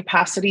storytelling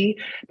capacity,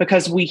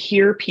 because we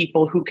hear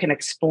people who can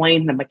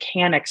explain the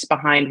mechanics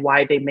behind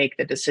why they make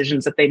the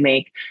decisions that they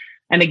make.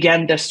 And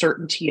again, the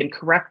certainty and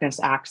correctness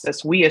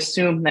axis, we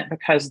assume that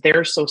because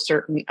they're so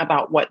certain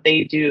about what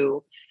they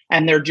do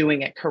and they're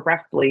doing it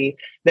correctly,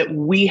 that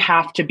we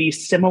have to be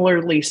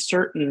similarly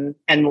certain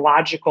and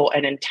logical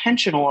and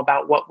intentional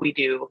about what we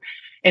do,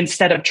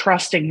 instead of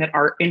trusting that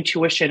our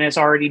intuition is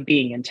already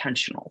being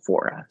intentional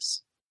for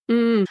us.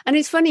 And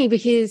it's funny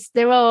because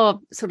there are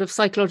sort of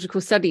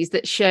psychological studies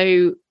that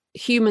show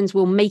humans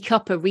will make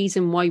up a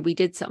reason why we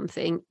did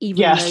something,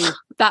 even though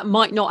that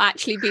might not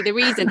actually be the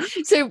reason.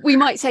 So we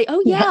might say,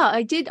 oh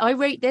yeah, I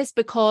wrote this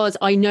because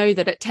I know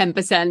that at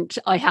 10%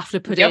 I have to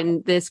put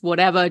in this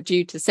whatever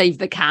due to save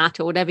the cat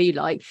or whatever you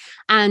like.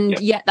 And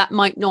yet that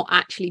might not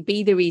actually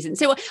be the reason.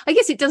 So I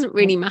guess it doesn't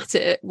really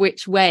matter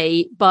which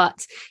way,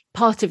 but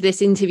part of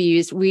this interview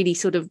is really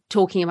sort of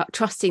talking about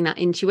trusting that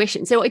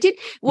intuition. So I did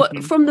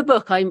from the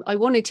book, I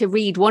wanted to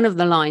read one of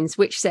the lines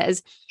which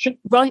says,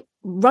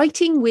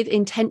 writing with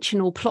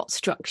intentional plot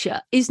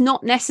structure is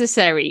not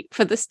necessary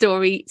for the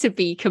story to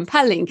be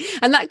compelling.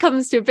 And that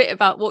comes to a bit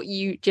about what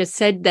you just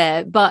said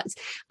there. But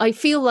I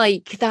feel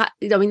like that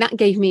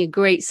gave me a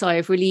great sigh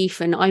of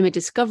relief, and I'm a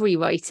discovery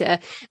writer.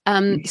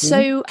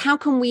 So how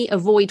can we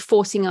avoid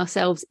forcing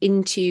ourselves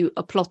into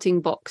a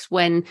plotting box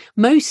when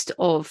most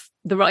of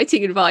the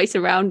writing advice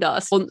around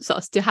us wants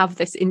us to have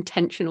this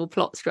intentional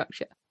plot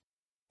structure?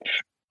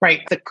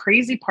 Right. The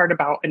crazy part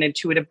about an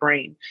intuitive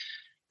brain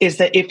is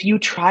that if you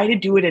try to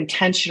do it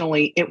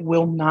intentionally, it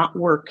will not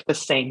work the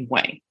same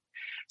way.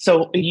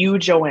 So you,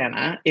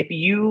 Joanna, if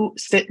you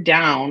sit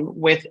down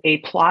with a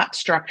plot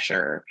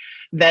structure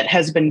that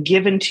has been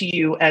given to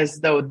you as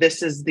though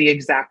this is the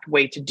exact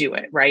way to do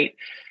it, right?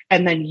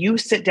 And then you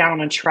sit down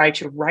and try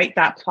to write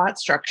that plot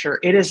structure,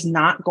 it is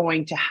not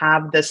going to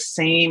have the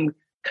same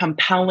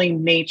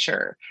compelling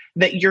nature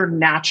that your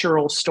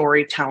natural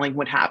storytelling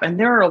would have. And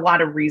there are a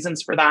lot of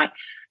reasons for that,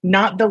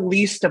 not the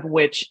least of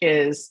which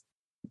is,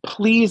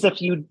 please,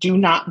 if you do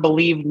not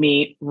believe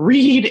me,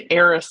 read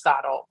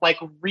Aristotle,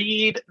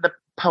 read the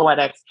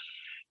Poetics.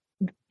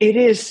 It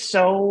is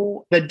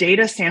so, the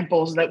data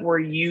samples that were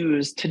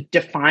used to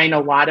define a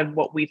lot of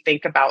what we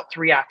think about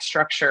three-act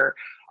structure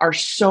are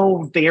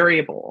so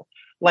variable.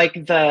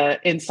 Like the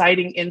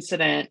inciting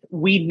incident,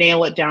 we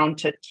nail it down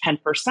to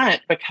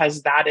 10%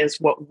 because that is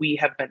what we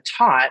have been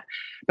taught.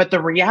 But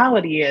the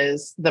reality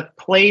is the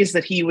plays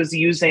that he was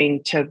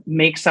using to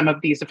make some of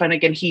these, and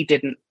again, he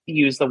didn't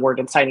use the word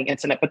inciting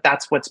incident, but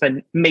that's what's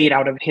been made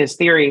out of his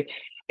theory.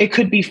 It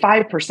could be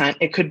 5%,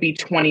 it could be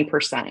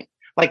 20%.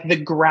 Like the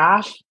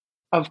graph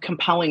of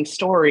compelling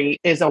story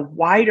is a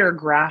wider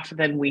graph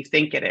than we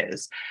think it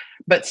is.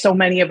 But so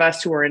many of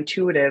us who are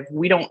intuitive,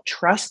 we don't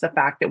trust the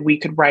fact that we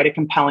could write a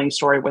compelling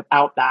story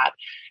without that.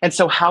 And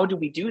so how do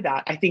we do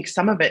that? I think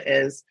some of it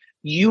is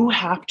you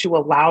have to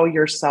allow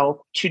yourself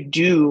to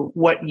do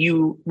what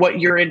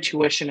your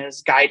intuition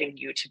is guiding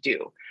you to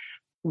do,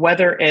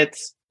 whether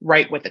it's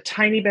write with a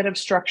tiny bit of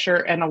structure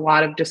and a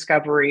lot of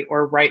discovery,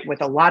 or write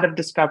with a lot of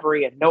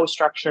discovery and no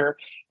structure,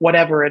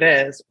 whatever it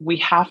is. We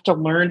have to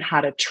learn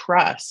how to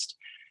trust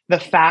the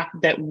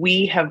fact that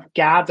we have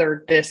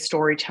gathered this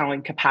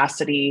storytelling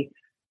capacity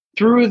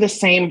through the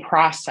same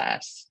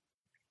process.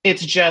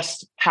 It's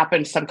just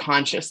happened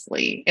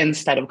subconsciously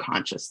instead of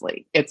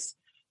consciously. It's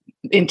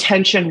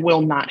intention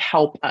will not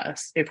help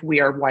us if we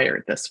are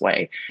wired this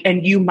way.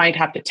 And you might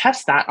have to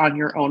test that on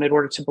your own in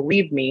order to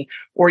believe me,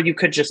 or you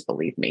could just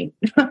believe me.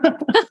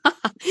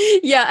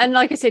 Yeah. And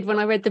like I said, when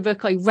I read the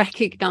book, I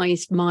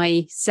recognized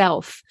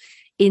myself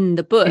in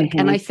the book.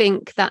 And I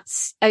think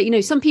that's,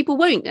 some people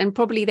won't, and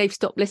probably they've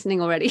stopped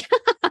listening already.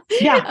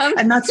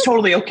 And that's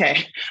totally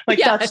okay.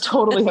 That's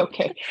totally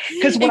okay.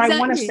 Because what I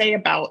want to say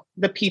about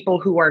the people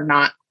who are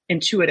not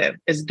intuitive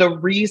is the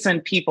reason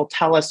people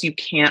tell us you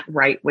can't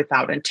write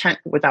without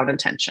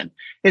intention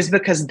is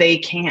because they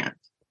can't.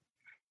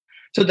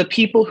 So the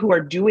people who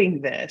are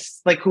doing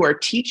this, who are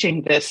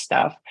teaching this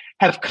stuff,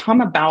 have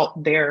come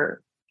about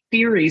their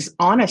theories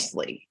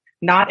honestly.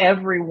 Not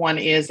everyone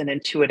is an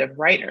intuitive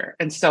writer.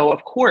 And so,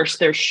 of course,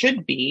 there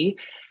should be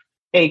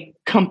a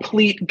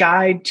complete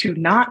guide to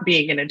not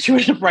being an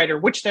intuitive writer,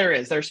 which there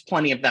is. There's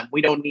plenty of them.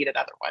 We don't need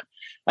another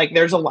one.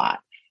 There's a lot.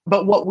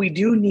 But what we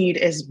do need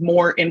is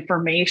more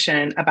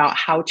information about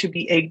how to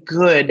be a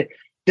good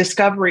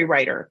discovery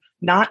writer,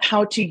 not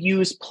how to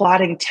use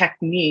plotting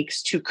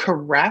techniques to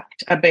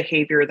correct a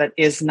behavior that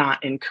is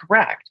not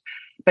incorrect,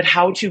 but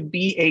how to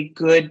be a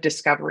good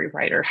discovery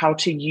writer, how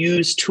to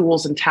use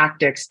tools and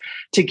tactics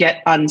to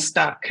get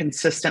unstuck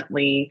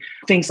consistently,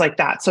 things like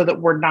that, so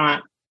that we're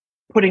not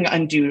putting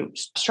undue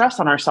stress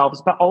on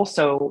ourselves, but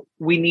also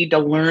we need to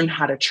learn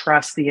how to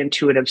trust the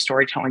intuitive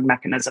storytelling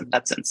mechanism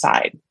that's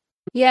inside.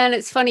 Yeah, and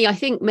it's funny, I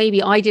think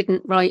maybe I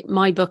didn't write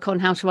my book on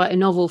how to write a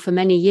novel for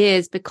many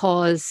years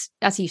because,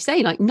 as you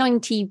say,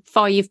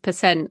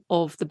 95%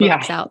 of the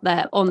books out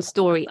there on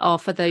story are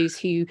for those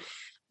who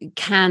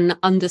can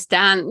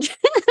understand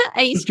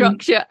a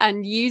structure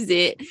and use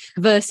it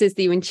versus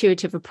the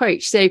intuitive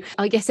approach. So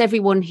I guess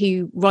everyone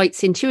who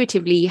writes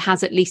intuitively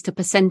has at least a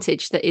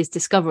percentage that is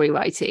discovery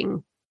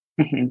writing.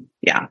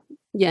 Yeah.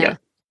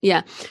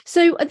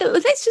 So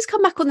let's just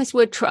come back on this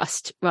word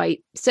trust,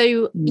 right?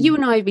 So you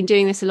and I have been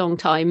doing this a long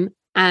time,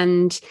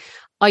 and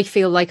I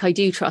feel like I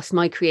do trust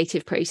my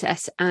creative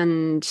process.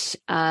 And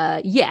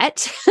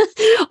yet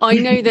I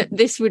know that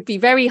this would be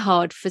very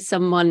hard for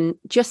someone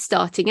just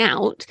starting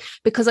out,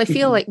 because I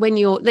feel like when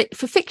you're,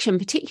 for fiction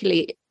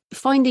particularly,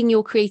 finding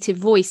your creative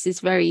voice is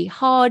very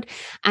hard,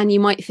 and you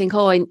might think,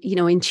 oh,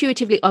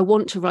 intuitively I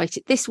want to write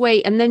it this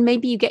way, and then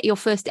maybe you get your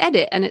first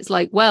edit and it's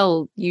like,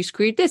 well, you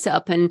screwed this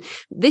up and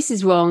this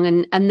is wrong,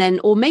 and then,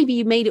 or maybe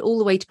you made it all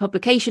the way to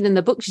publication and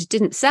the book just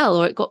didn't sell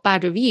or it got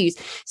bad reviews.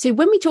 So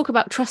when we talk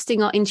about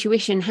trusting our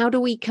intuition, how do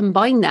we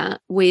combine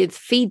that with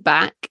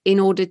feedback in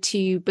order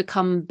to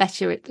become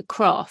better at the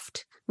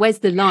craft? Where's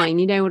the line?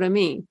 You know what I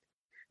mean?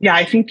 Yeah,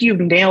 I think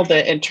you've nailed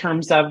it in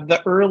terms of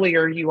the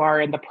earlier you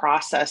are in the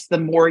process, the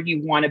more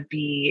you want to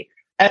be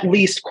at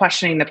least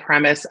questioning the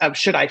premise of,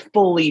 should I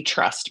fully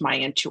trust my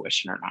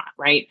intuition or not,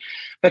 right?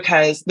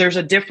 Because there's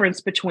a difference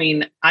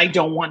between I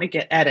don't want to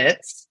get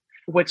edits,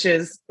 which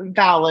is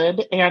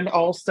valid and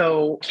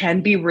also can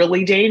be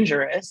really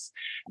dangerous.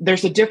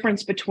 There's a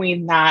difference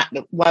between that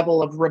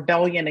level of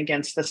rebellion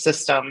against the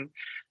system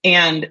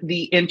and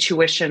the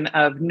intuition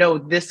of, no,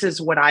 this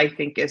is what I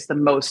think is the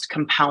most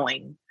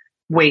compelling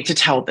way to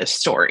tell this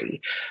story.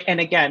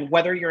 And again,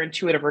 whether you're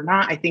intuitive or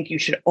not, I think you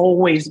should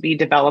always be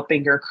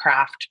developing your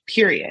craft,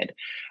 period.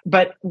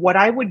 But what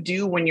I would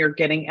do when you're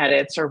getting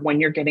edits or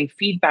when you're getting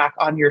feedback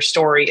on your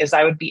story is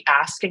I would be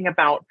asking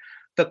about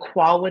the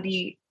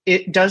quality.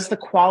 Does the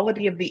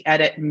quality of the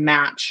edit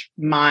match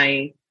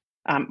my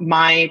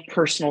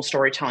personal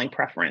storytelling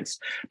preference?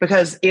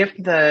 Because if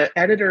the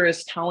editor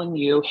is telling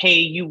you, hey,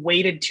 you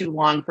waited too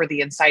long for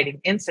the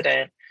inciting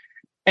incident,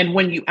 and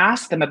when you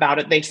ask them about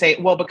it, they say,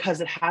 well,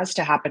 because it has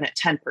to happen at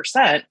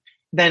 10%,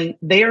 then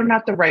they are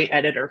not the right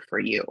editor for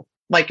you.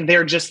 Like,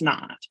 they're just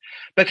not.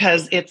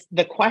 Because it's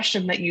the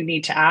question that you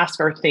need to ask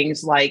are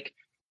things like,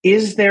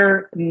 is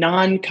there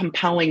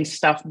non-compelling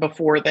stuff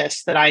before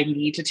this that I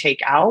need to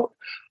take out?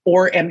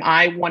 Or am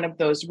I one of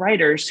those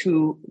writers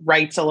who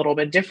writes a little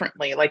bit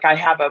differently? Like, I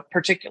have a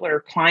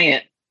particular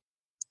client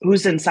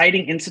whose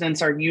inciting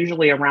incidents are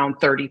usually around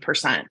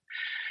 30%.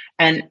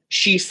 And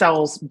she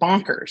sells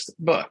bonkers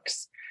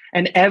books.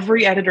 And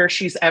every editor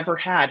she's ever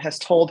had has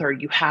told her,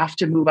 you have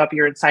to move up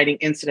your inciting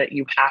incident.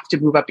 You have to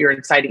move up your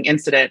inciting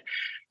incident.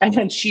 And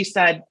then she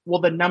said, well,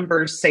 the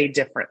numbers say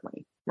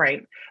differently,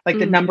 right? Like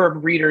the number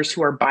of readers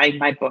who are buying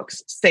my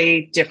books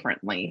say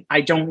differently. I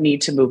don't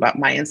need to move up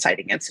my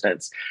inciting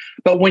incidents.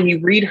 But when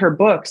you read her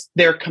books,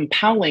 they're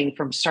compelling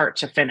from start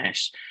to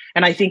finish.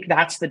 And I think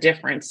that's the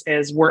difference,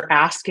 is we're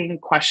asking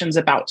questions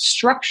about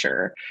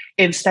structure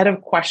instead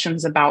of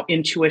questions about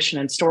intuition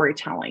and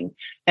storytelling.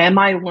 Am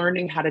I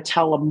learning how to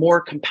tell a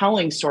more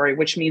compelling story?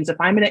 Which means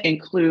if I'm going to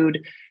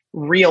include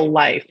real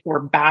life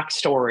or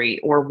backstory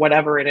or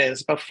whatever it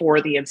is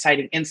before the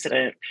inciting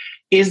incident,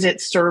 is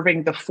it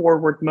serving the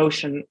forward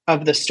motion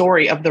of the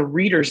story, of the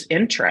reader's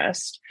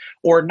interest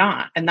or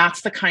not? And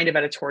that's the kind of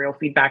editorial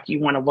feedback you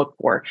want to look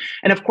for.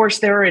 And of course,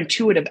 there are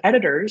intuitive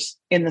editors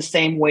in the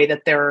same way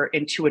that there are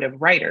intuitive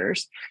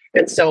writers.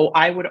 And so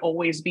I would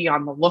always be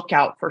on the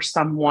lookout for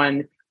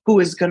someone who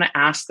is going to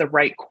ask the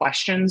right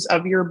questions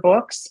of your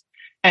books,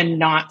 and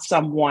not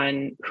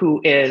someone who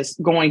is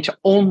going to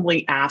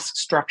only ask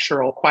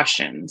structural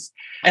questions.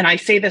 And I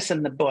say this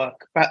in the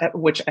book,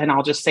 and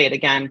I'll just say it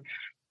again,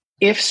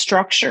 if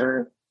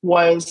structure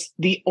was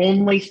the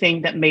only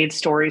thing that made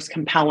stories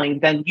compelling,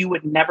 then you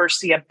would never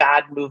see a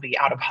bad movie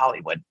out of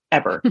Hollywood,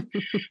 ever.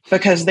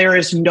 Because there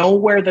is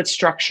nowhere that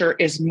structure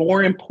is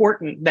more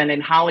important than in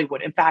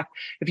Hollywood. In fact,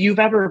 if you've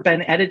ever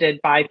been edited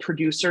by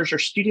producers or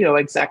studio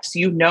execs,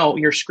 you know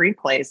your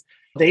screenplays,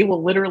 they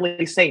will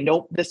literally say,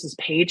 nope, this is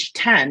page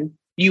 10.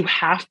 You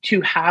have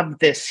to have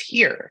this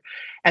here.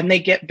 And they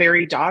get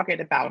very dogged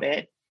about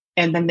it.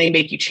 And then they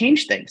make you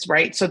change things,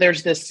 right? So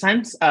there's this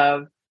sense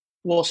of,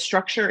 well,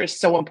 structure is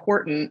so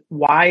important.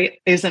 Why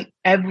isn't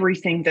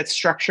everything that's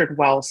structured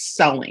well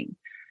selling?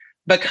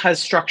 Because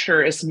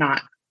structure is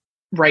not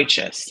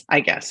righteous, I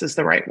guess is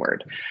the right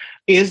word.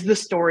 Is the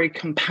story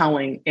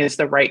compelling is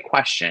the right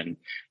question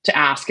to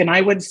ask. And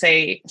I would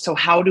say, so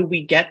how do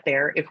we get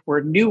there if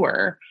we're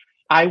newer?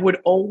 I would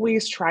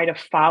always try to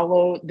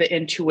follow the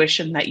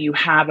intuition that you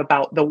have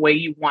about the way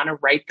you want to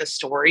write the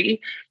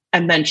story,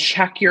 and then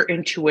check your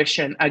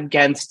intuition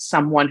against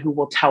someone who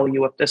will tell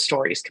you if the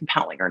story is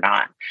compelling or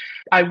not.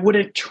 I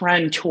wouldn't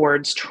trend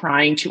towards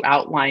trying to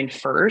outline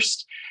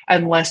first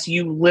unless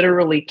you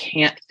literally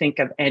can't think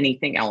of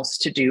anything else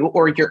to do,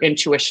 or your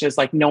intuition is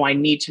like, no, I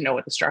need to know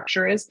what the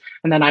structure is.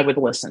 And then I would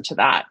listen to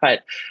that.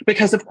 But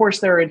because of course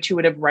there are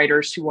intuitive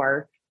writers who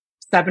are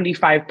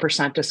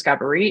 75%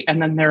 discovery,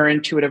 and then there are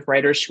intuitive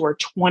writers who are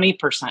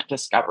 20%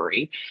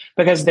 discovery,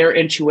 because their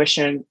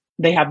intuition,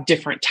 they have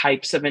different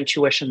types of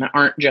intuition that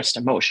aren't just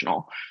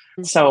emotional.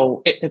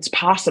 So it's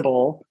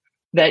possible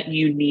that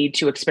you need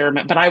to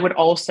experiment. But I would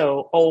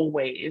also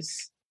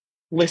always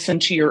listen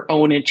to your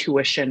own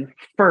intuition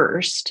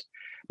first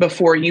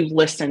before you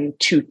listen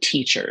to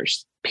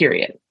teachers,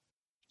 period.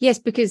 Yes,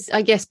 because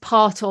I guess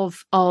part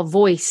of our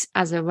voice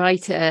as a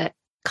writer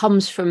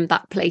comes from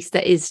that place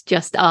that is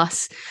just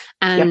us,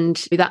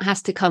 and that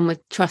has to come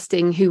with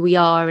trusting who we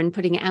are and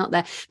putting it out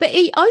there. But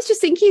I was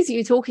just thinking as you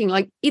were talking,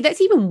 like,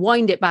 let's even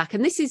wind it back,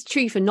 and this is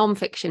true for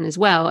nonfiction as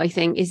well, I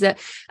think, is that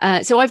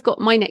so I've got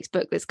my next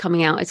book that's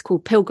coming out. It's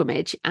called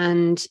Pilgrimage,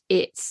 and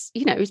it's,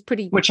 you know, it's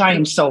pretty, which I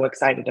am so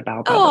excited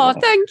about. Oh,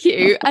 thank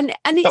you. And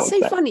it's so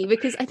excited. funny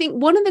because I think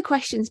one of the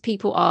questions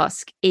people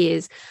ask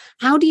is,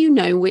 how do you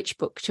know which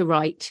book to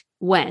write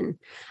when?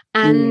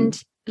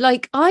 And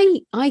like,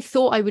 I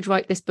thought I would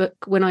write this book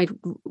when I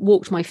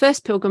walked my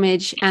first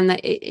pilgrimage, and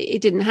that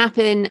it didn't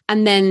happen.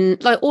 And then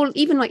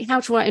even How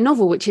to Write a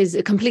Novel, which is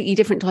a completely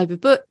different type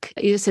of book.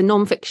 It's a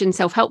nonfiction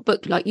self-help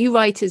book like you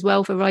write as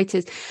well for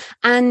writers.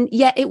 And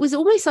yet it was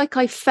almost like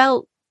I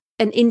felt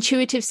an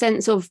intuitive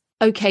sense of,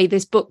 okay,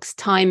 this book's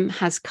time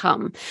has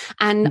come.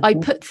 And I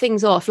put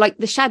things off, like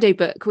the shadow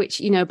book, which,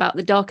 you know, about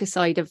the darker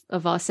side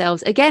of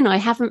ourselves. Again, I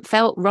haven't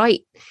felt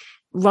right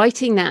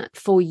writing that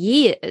for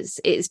years.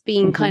 It's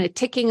been kind of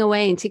ticking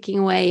away.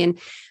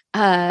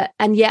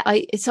 And yet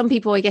some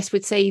people, I guess,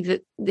 would say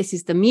that this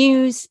is the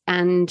muse,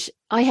 and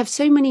I have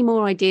so many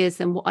more ideas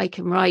than what I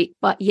can write.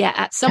 But yeah,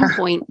 at some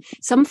point,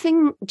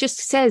 something just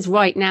says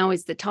right now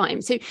is the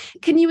time. So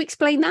can you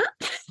explain that?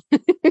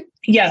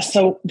 Yeah.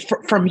 So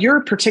from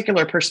your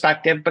particular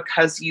perspective,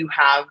 because you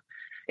have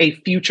a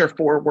future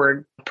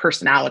forward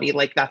personality,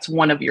 like that's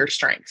one of your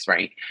strengths,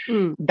 right?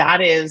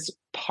 That is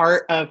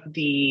part of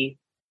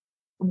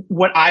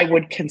what I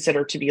would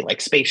consider to be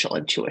like spatial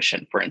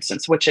intuition, for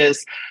instance, which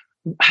is,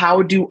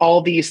 how do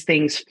all these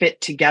things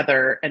fit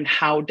together, and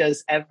how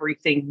does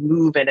everything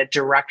move in a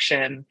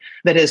direction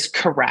that is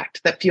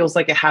correct, that feels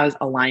like it has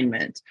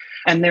alignment?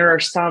 And there are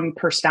some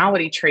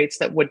personality traits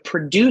that would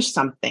produce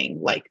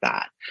something like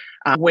that,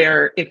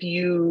 where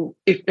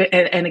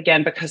and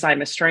again, because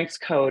I'm a strengths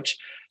coach,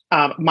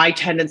 my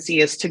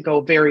tendency is to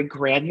go very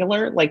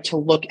granular, like to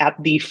look at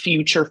the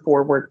future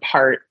forward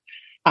part,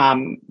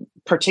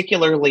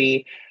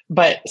 particularly.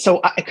 But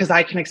because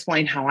I can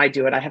explain how I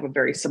do it, I have a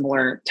very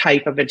similar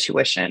type of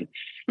intuition.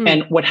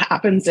 And what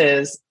happens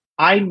is,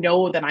 I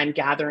know that I'm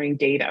gathering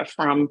data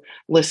from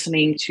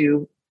listening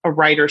to a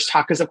writer's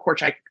talk, because of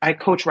course I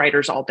coach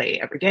writers all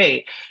day, every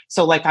day.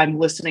 So like, I'm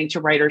listening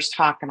to writers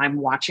talk, and I'm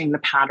watching the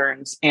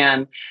patterns,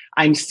 and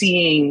I'm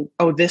seeing,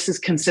 oh, this is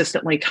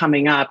consistently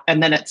coming up.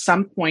 And then at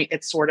some point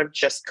it sort of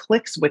just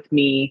clicks with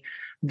me.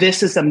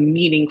 This is a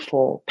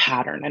meaningful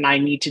pattern, and I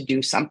need to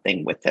do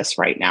something with this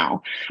right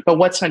now. But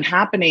what's been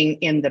happening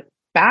in the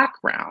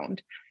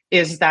background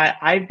is that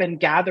I've been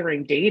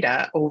gathering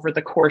data over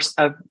the course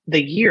of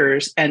the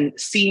years and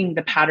seeing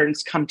the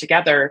patterns come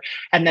together.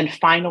 And then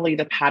finally,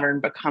 the pattern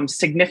becomes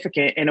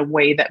significant in a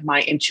way that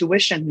my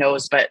intuition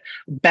knows, but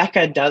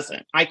Becca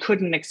doesn't. I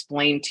couldn't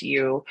explain to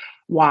you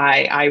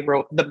why I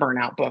wrote the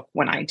burnout book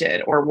when I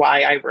did, or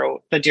why I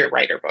wrote the Dear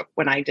Writer book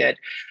when I did.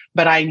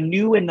 But I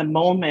knew in the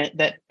moment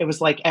that it was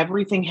like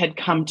everything had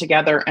come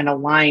together and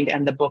aligned,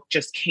 and the book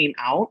just came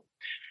out.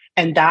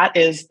 And that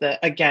is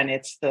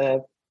it's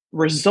the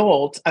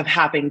result of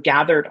having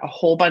gathered a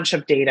whole bunch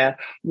of data,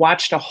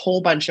 watched a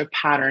whole bunch of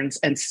patterns,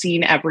 and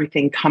seen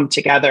everything come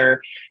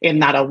together in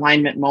that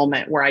alignment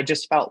moment where I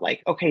just felt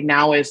like, okay,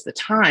 now is the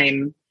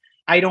time.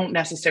 I don't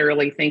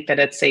necessarily think that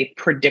it's a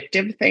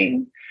predictive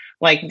thing,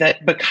 like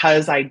that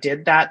because I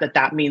did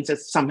that means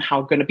it's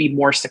somehow going to be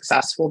more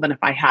successful than if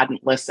I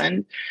hadn't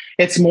listened.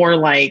 It's more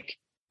like,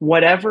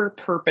 whatever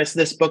purpose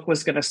this book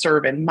was going to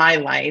serve in my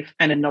life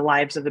and in the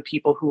lives of the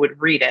people who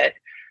would read it,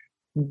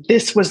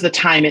 this was the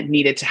time it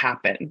needed to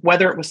happen.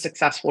 Whether it was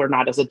successful or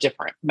not is a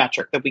different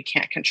metric that we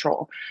can't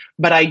control.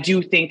 But I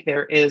do think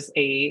there is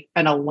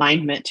an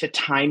alignment to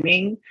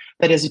timing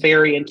that is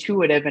very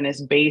intuitive and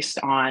is based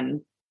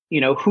on,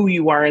 who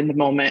you are in the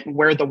moment,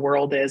 where the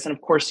world is. And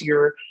of course,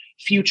 your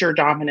future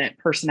dominant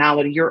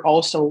personality, you're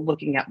also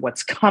looking at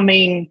what's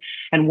coming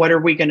and what are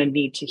we going to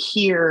need to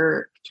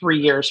hear 3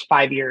 years,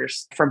 5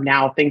 years from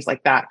now, things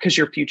like that, because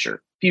you're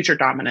future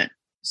dominant,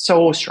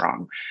 so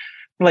strong.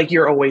 Like,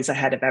 you're always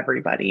ahead of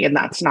everybody, and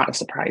that's not a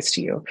surprise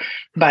to you.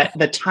 But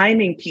the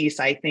timing piece,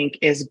 I think,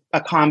 is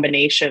a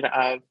combination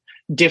of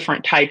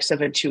different types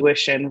of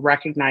intuition,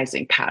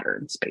 recognizing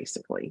patterns,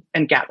 basically,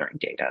 and gathering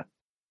data.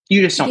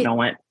 You just don't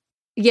know it.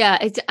 Yeah,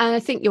 I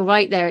think you're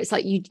right there. It's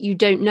like you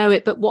don't know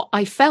it. But what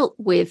I felt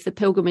with the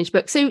Pilgrimage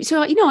book, so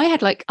I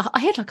had like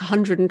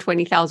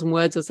 120,000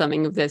 words or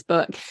something of this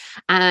book,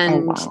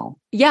 and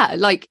yeah,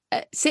 like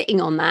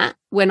sitting on that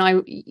when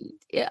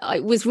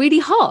it was really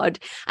hard.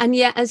 And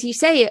yet, as you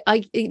say,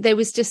 there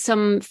was just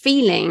some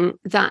feeling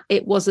that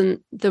it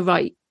wasn't the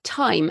right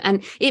time,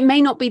 and it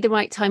may not be the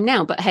right time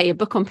now. But hey, a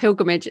book on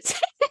pilgrimage,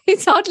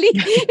 it's hardly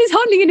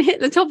going to hit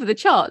the top of the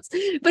charts.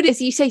 But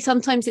as you say,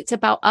 sometimes it's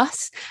about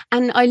us,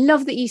 and I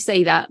love that you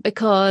say that,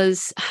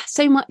 because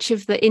so much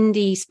of the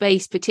indie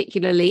space,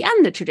 particularly,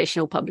 and the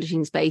traditional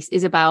publishing space,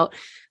 is about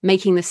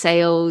making the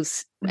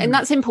sales. And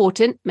that's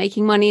important.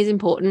 Making money is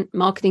important.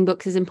 Marketing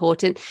books is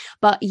important.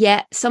 But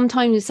yet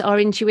sometimes our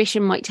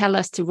intuition might tell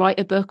us to write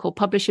a book or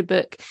publish a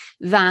book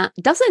that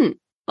doesn't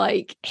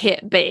like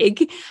hit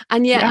big.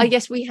 And yet I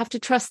guess we have to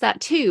trust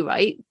that too,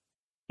 right?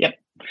 Yep.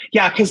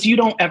 Yeah, because you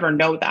don't ever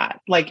know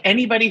that. Like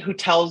anybody who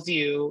tells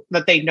you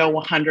that they know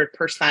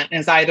 100%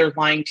 is either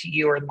lying to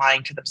you or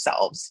lying to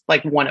themselves,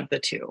 like one of the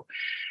two.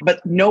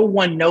 But no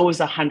one knows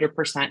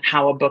 100%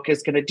 how a book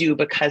is going to do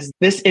because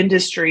this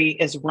industry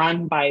is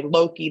run by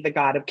Loki, the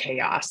god of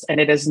chaos, and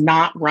it is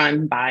not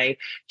run by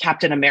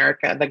Captain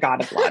America, the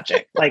god of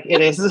logic. Like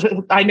it is,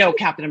 I know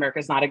Captain America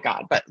is not a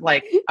god, but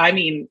like, I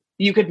mean,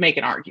 you could make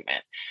an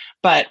argument.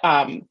 But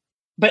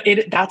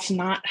that's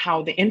not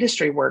how the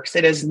industry works.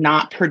 It is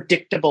not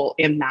predictable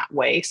in that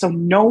way. So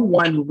no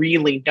one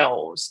really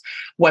knows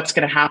what's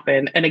going to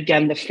happen. And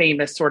again, the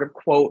famous sort of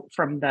quote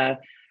from the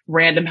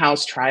Random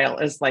House trial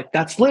is like,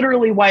 that's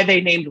literally why they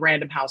named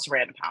Random House,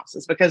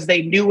 is because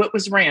they knew it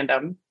was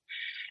random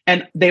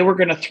and they were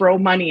going to throw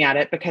money at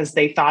it because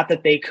they thought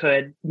that they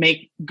could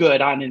make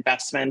good on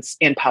investments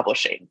in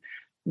publishing.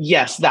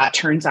 Yes, that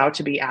turns out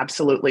to be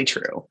absolutely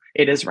true.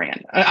 It is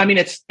random. I mean,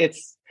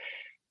 it's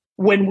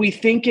when we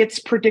think it's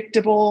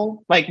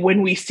predictable, like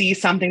when we see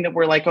something that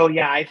we're like, oh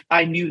yeah,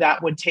 I knew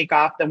that would take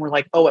off, then we're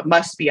like, oh, it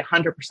must be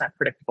 100%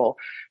 predictable.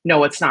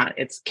 No, it's not.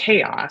 It's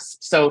chaos.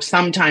 So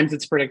sometimes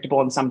it's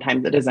predictable and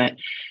sometimes it isn't.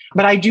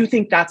 But I do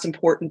think that's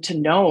important to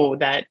know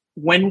that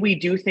when we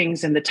do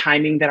things in the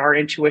timing that our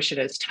intuition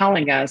is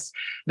telling us,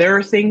 there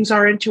are things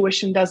our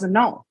intuition doesn't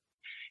know.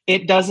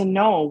 It doesn't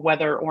know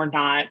whether or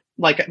not,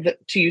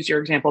 to use your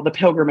example, the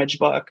pilgrimage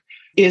book,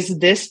 is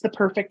this the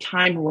perfect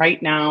time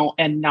right now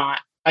and not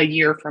a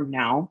year from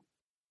now?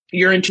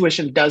 Your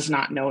intuition does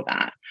not know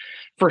that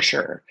for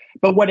sure.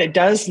 But what it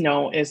does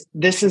know is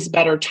this is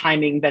better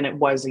timing than it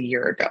was a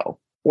year ago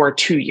or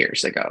 2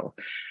 years ago.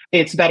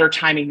 It's better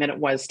timing than it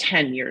was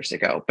 10 years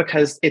ago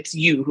because it's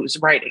you who's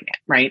writing it,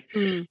 right?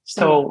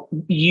 So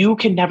you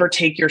can never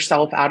take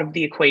yourself out of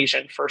the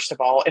equation, first of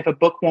all. If a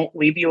book won't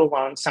leave you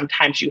alone,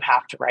 sometimes you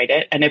have to write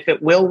it. And if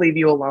it will leave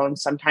you alone,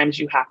 sometimes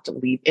you have to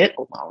leave it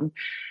alone.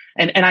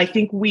 And I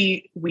think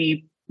we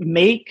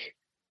make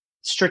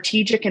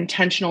strategic,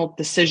 intentional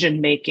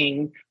decision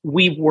making,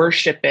 we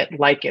worship it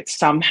like it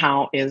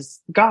somehow is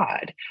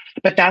God.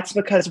 But that's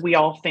because we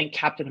all think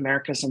Captain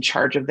America is in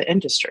charge of the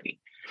industry,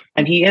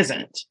 and he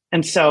isn't.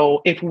 And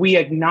so if we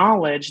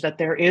acknowledge that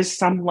there is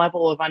some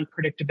level of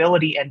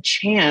unpredictability and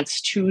chance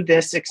to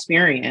this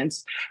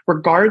experience,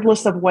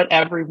 regardless of what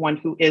everyone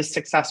who is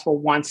successful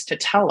wants to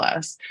tell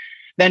us,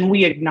 then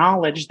we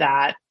acknowledge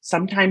that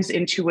sometimes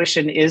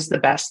intuition is the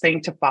best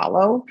thing to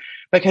follow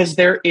because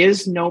there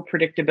is no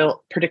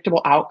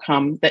predictable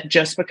outcome that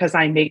just because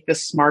I make the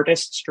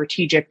smartest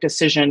strategic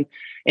decision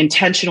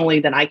intentionally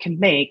that I can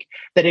make,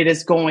 that it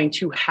is going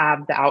to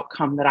have the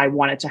outcome that I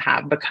want it to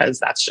have, because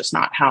that's just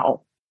not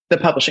how the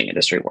publishing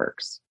industry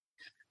works.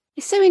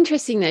 It's so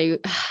interesting, though.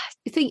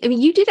 I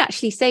mean, you did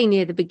actually say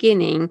near the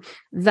beginning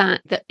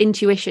that the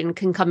intuition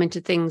can come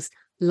into things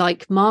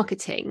like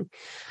marketing.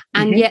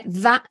 And yet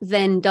that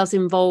then does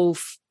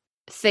involve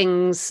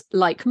things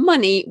like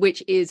money,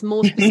 which is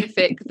more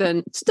specific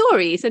than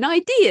stories and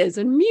ideas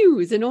and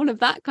muse and all of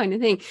that kind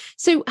of thing.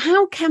 So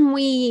how can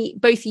we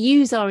both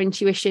use our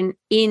intuition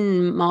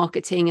in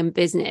marketing and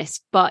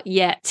business, but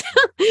yet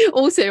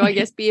also, I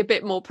guess, be a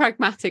bit more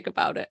pragmatic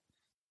about it?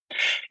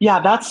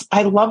 Yeah,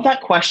 I love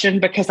that question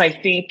because I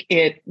think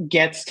it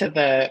gets to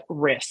the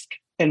risk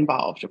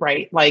involved,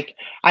 right? Like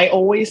I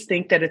always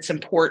think that it's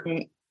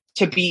important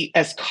to be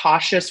as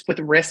cautious with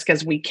risk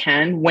as we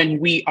can when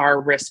we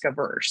are risk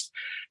averse,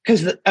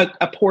 because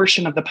a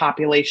portion of the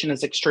population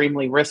is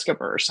extremely risk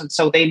averse. And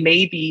so they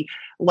may be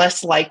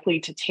less likely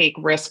to take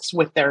risks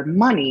with their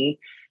money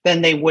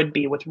than they would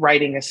be with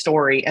writing a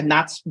story. And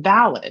that's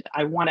valid.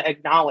 I want to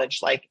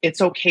acknowledge, like,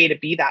 it's okay to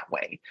be that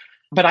way.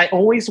 But I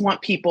always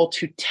want people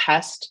to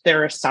test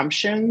their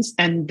assumptions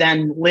and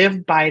then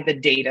live by the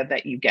data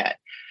that you get.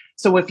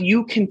 So if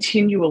you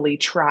continually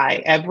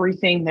try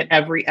everything that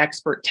every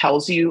expert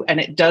tells you and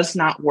it does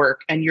not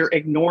work, and you're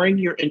ignoring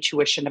your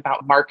intuition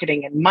about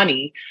marketing and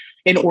money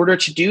in order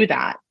to do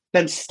that,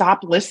 then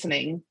stop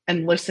listening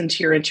and listen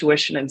to your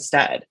intuition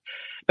instead.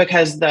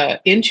 Because the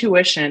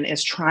intuition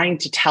is trying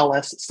to tell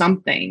us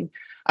something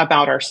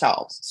about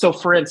ourselves. So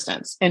for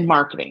instance, in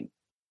marketing,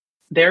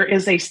 there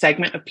is a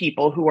segment of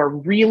people who are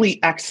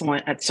really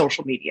excellent at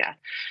social media.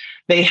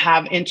 They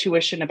have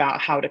intuition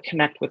about how to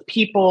connect with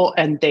people,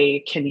 and they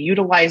can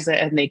utilize it,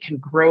 and they can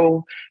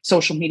grow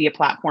social media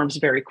platforms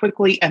very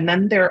quickly. And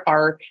then there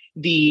are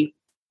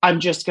I'm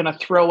just going to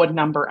throw a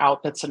number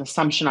out that's an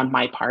assumption on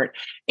my part,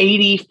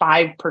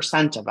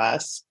 85% of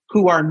us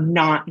who are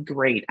not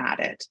great at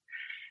it.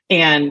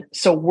 And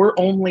so we're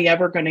only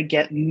ever going to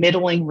get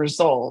middling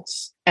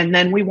results. And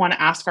then we want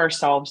to ask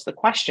ourselves the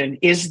question,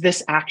 is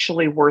this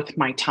actually worth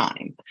my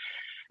time?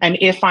 And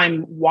if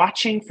I'm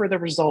watching for the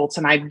results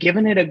and I've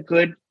given it a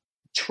good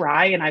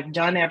try and I've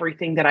done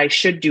everything that I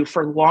should do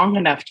for long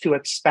enough to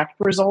expect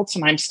results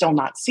and I'm still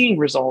not seeing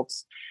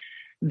results,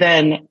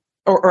 then,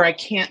 or I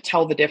can't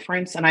tell the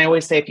difference. And I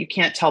always say, if you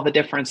can't tell the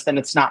difference, then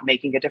it's not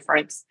making a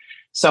difference.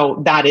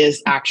 So that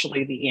is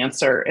actually the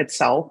answer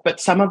itself. But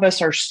some of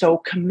us are so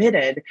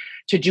committed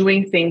to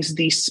doing things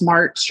the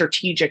smart,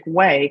 strategic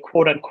way,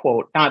 quote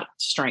unquote, not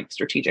strength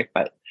strategic,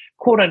 but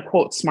quote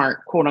unquote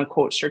smart, quote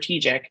unquote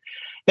strategic,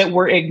 that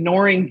we're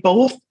ignoring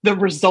both the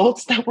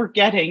results that we're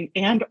getting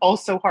and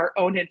also our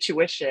own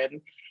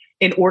intuition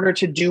in order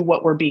to do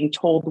what we're being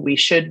told we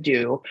should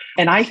do.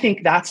 And I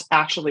think that's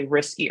actually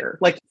riskier.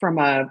 Like from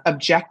an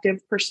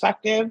objective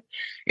perspective,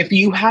 if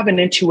you have an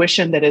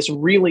intuition that is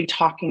really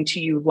talking to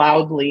you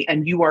loudly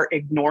and you are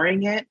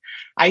ignoring it,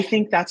 I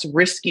think that's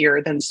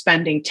riskier than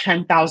spending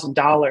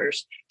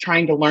 $10,000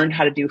 trying to learn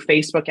how to do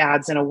Facebook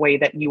ads in a way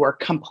that you are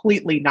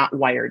completely not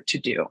wired to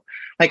do.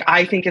 Like,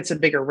 I think it's a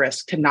bigger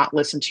risk to not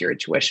listen to your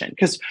intuition,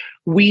 because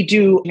we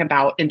do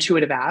about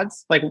intuitive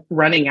ads, like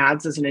running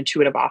ads as an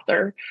intuitive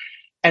author.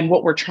 And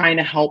what we're trying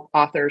to help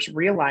authors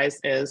realize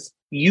is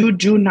you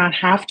do not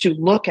have to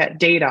look at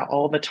data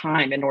all the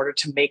time in order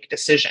to make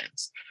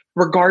decisions,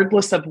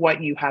 regardless of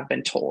what you have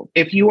been told.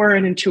 If you are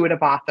an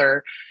intuitive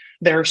author,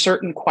 there are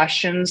certain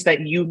questions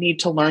that you need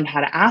to learn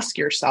how to ask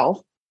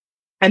yourself.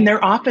 And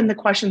they're often the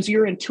questions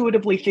you're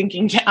intuitively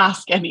thinking to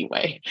ask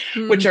anyway,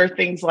 which are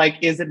things like,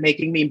 is it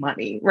making me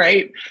money,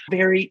 right?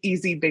 Very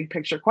easy, big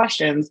picture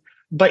questions.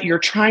 But you're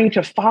trying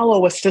to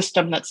follow a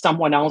system that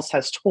someone else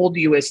has told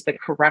you is the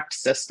correct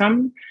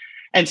system.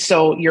 And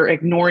so you're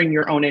ignoring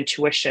your own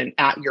intuition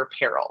at your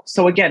peril.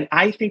 So again,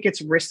 I think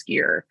it's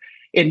riskier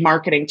in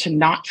marketing to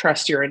not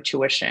trust your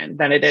intuition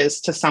than it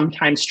is to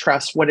sometimes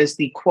trust what is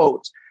the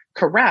quote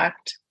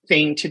correct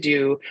thing to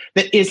do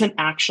that isn't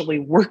actually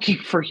working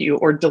for you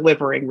or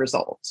delivering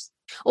results.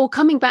 Or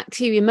coming back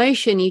to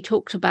emotion, you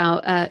talked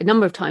about a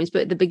number of times,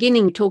 but at the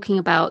beginning, talking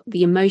about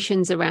the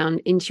emotions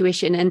around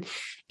intuition. And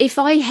if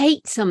I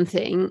hate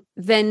something,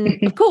 then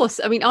of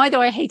course, I mean, either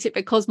I hate it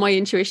because my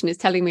intuition is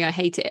telling me I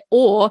hate it,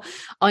 or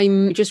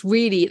I'm just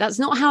really, that's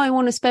not how I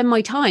want to spend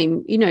my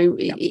time,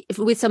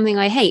 with something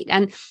I hate.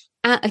 And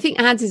I think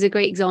ads is a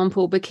great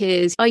example,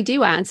 because I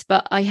do ads,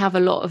 but I have a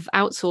lot of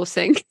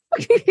outsourcing.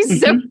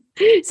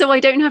 So I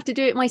don't have to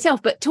do it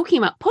myself. But talking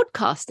about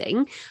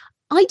podcasting,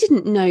 I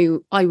didn't know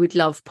I would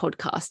love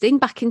podcasting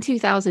back in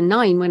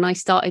 2009 when I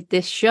started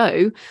this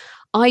show.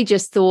 I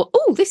just thought,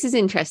 oh, this is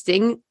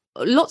interesting.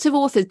 Lots of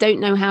authors don't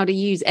know how to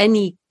use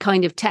any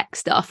kind of tech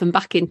stuff. And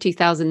back in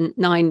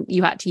 2009,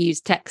 you had to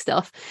use tech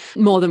stuff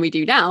more than we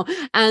do now.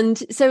 And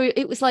so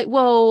it was like,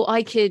 well,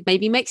 I could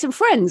maybe make some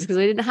friends, because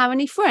I didn't have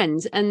any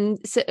friends, and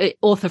so,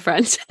 author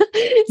friends.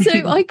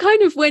 So I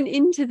kind of went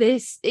into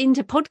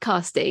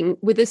podcasting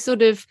with a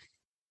sort of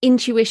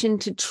intuition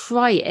to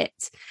try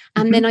it.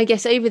 And then I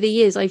guess over the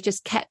years, I've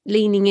just kept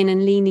leaning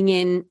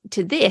in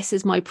to this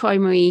as my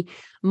primary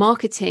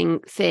marketing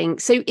thing.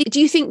 So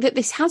do you think that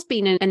this has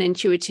been an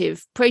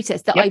intuitive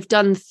process that I've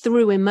done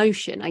through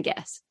emotion, I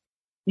guess?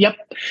 Yep.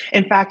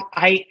 In fact,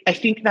 I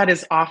think that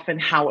is often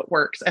how it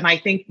works. And I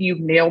think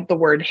you've nailed the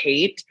word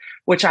hate,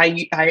 which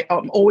I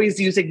am always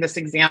using this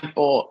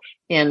example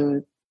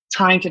in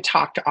trying to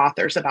talk to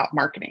authors about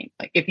marketing.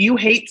 Like, if you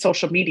hate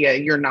social media,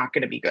 you're not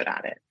going to be good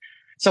at it.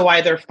 So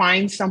either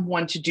find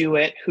someone to do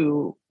it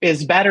who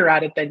is better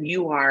at it than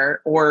you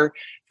are, or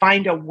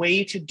find a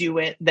way to do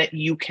it that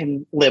you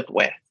can live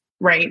with,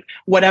 right?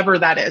 Whatever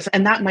that is.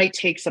 And that might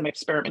take some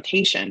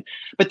experimentation.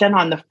 But then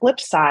on the flip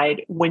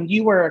side, when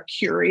you are a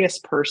curious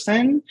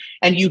person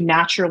and you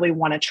naturally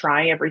want to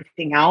try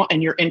everything out,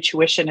 and your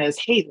intuition is,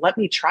 hey, let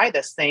me try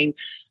this thing,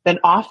 then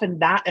often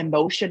that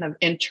emotion of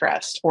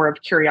interest or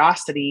of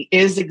curiosity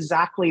is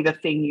exactly the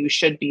thing you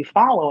should be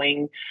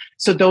following.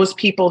 So those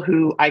people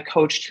who I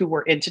coached who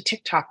were into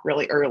TikTok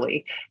really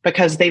early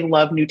because they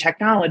love new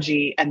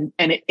technology and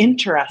it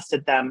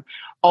interested them,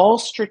 all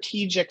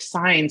strategic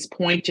signs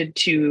pointed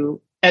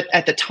to,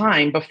 at the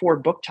time before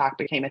Book Talk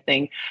became a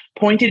thing,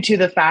 pointed to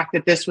the fact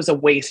that this was a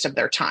waste of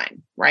their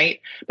time, right?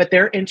 But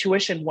their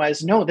intuition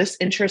was, no, this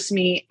interests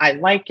me. I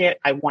like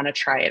it. I want to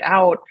try it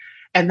out.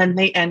 And then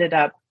they ended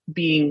up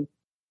being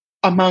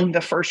among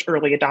the first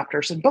early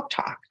adopters in Book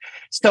Talk.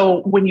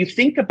 So when you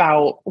think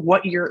about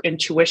what your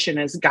intuition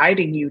is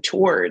guiding you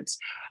towards,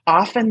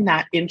 often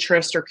that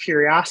interest or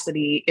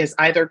curiosity is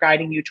either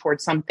guiding you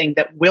towards something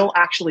that will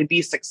actually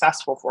be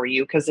successful for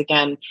you. Because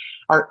again,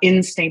 our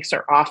instincts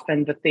are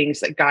often the things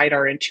that guide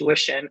our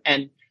intuition,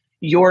 and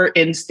your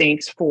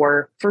instincts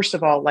for, first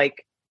of all,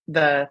 like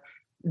the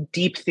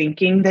deep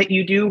thinking that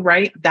you do,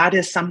 right? That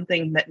is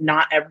something that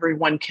not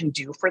everyone can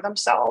do for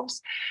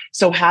themselves.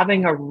 So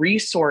having a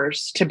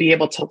resource to be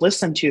able to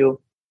listen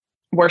to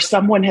where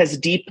someone has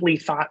deeply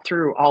thought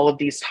through all of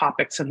these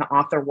topics in the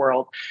author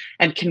world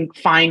and can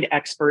find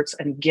experts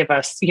and give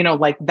us,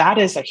 like that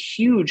is a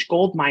huge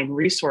goldmine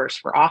resource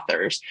for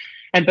authors.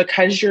 And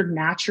because you're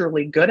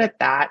naturally good at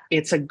that,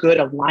 it's a good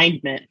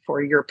alignment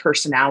for your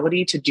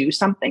personality to do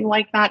something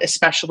like that,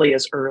 especially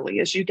as early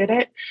as you did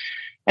it.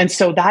 And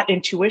so that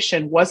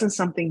intuition wasn't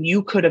something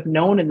you could have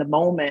known in the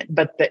moment,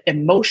 but the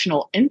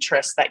emotional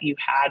interest that you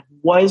had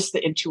was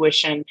the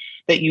intuition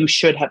that you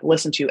should have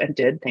listened to and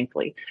did,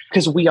 thankfully,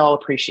 because we all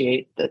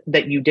appreciate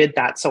that you did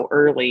that so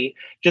early.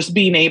 Just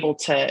being able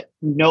to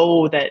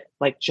know that,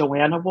 like,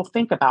 Joanna will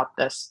think about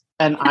this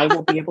and I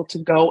will be able to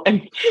go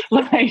and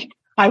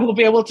I will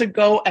be able to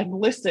go and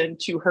listen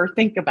to her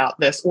think about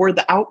this or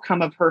the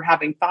outcome of her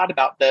having thought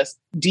about this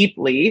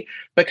deeply,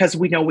 because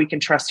we know we can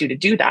trust you to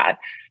do that.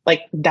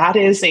 Like, that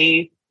is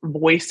a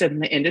voice in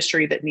the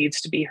industry that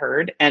needs to be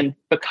heard. And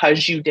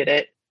because you did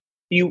it,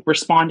 you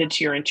responded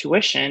to your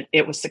intuition,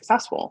 it was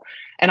successful.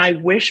 And I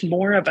wish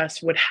more of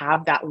us would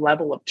have that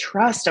level of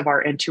trust of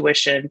our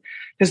intuition,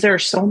 because there are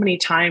so many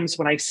times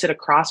when I sit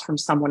across from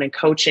someone in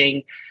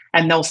coaching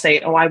and they'll say,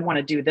 oh, I want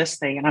to do this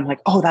thing. And I'm like,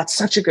 oh, that's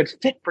such a good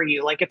fit for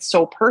you. Like, it's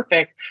so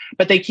perfect.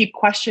 But they keep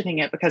questioning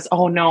it because,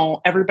 oh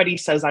no, everybody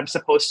says I'm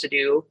supposed to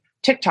do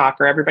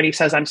TikTok, or everybody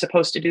says I'm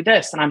supposed to do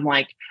this. And I'm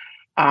like,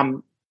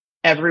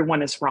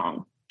 everyone is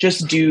wrong.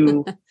 Just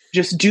do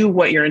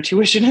what your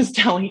intuition is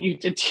telling you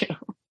to do.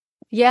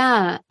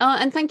 Yeah.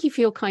 And thank you for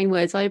your kind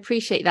words. I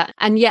appreciate that.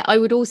 And yet I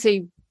would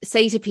also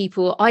say to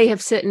people, I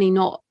have certainly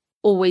not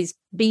always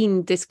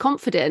been this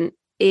confident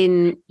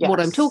in what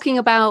I'm talking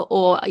about,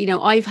 or, you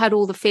know, I've had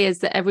all the fears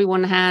that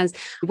everyone has.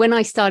 When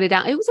I started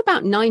out, it was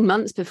about 9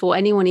 months before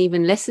anyone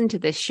even listened to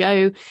this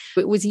show.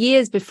 It was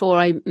years before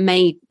I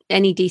made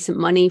any decent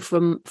money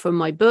from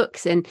my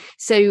books. And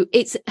so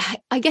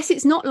I guess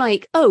it's not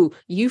like, oh,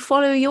 you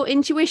follow your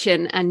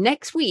intuition and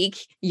next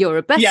week you're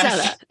a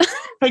bestseller. Yes,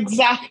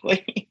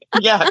 exactly.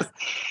 Yes.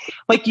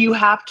 Like, you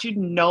have to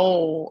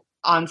know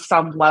on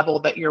some level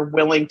that you're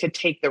willing to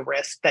take the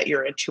risk that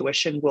your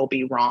intuition will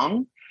be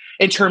wrong.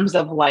 In terms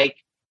of like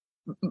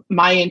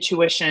my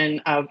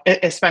intuition of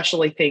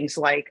especially things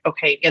like,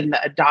 okay, in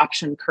the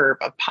adoption curve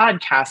of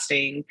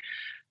podcasting,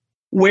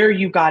 where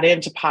you got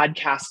into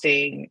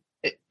podcasting,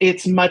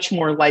 it's much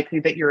more likely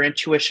that your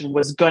intuition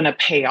was going to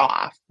pay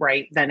off,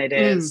 right? Than it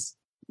is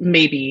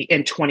maybe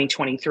in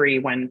 2023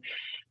 when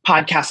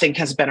podcasting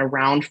has been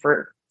around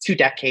for 2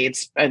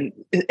 decades. And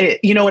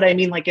you know what I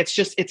mean? Like, it's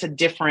a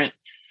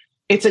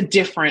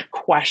different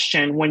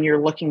question when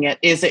you're looking at,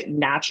 is it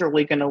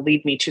naturally going to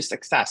lead me to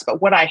success?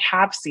 But what I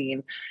have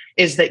seen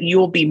is that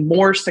you'll be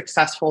more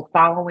successful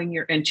following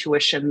your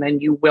intuition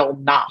than you will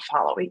not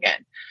following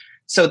it.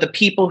 So the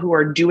people who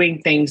are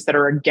doing things that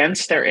are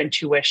against their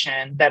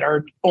intuition, that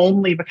are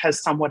only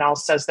because someone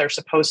else says they're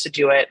supposed to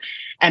do it,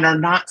 and are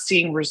not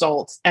seeing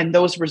results, and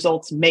those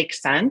results make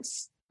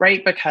sense,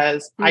 right?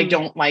 Because I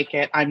don't like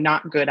it. I'm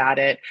not good at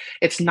it.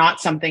 It's not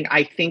something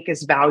I think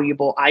is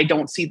valuable. I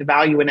don't see the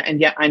value in it.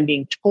 And yet I'm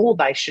being told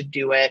I should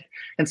do it.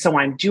 And so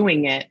I'm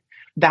doing it.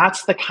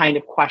 That's the kind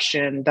of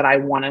question that I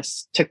want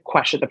us to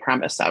question the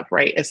premise of,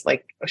 right? It's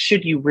like,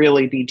 should you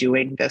really be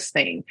doing this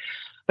thing?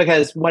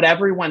 Because what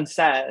everyone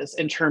says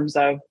in terms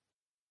of,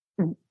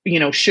 you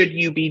know, should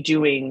you be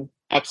doing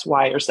X,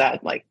 Y, or Z,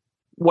 like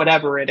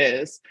whatever it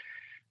is,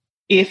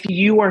 if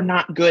you are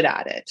not good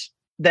at it,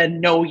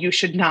 then no, you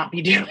should not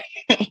be doing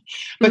it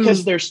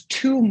because there's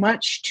too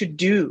much to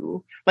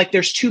do. Like,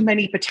 there's too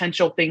many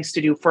potential things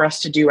to do for us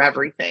to do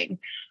everything.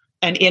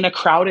 And in a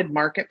crowded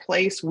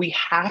marketplace, we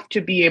have to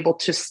be able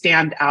to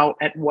stand out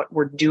at what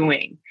we're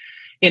doing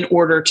in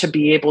order to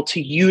be able to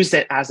use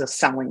it as a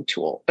selling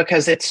tool,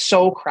 because it's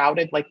so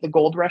crowded. Like, the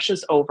gold rush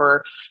is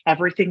over.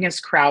 Everything is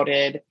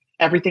crowded.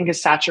 Everything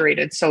is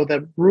saturated. So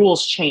the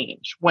rules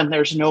change when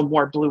there's no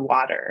more blue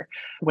water.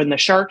 When the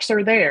sharks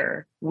are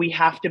there, we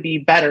have to be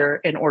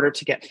better in order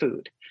to get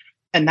food.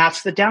 And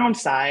that's the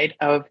downside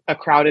of a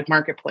crowded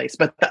marketplace.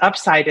 But the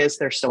upside is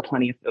there's still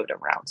plenty of food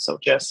around. So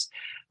just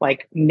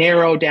like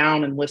narrow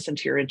down and listen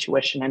to your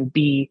intuition and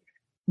be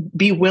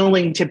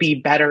willing to be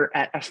better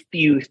at a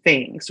few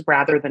things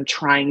rather than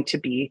trying to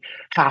be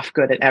half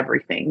good at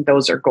everything.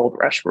 Those are gold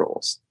rush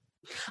rules.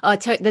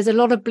 There's a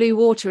lot of blue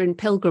water in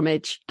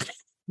Pilgrimage.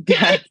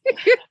 Yes,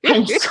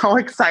 I'm so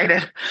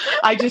excited.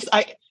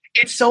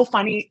 It's so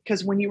funny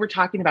because when you were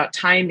talking about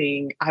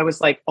timing, I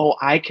was like, oh,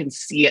 I can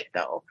see it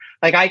though.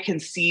 Like, I can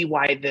see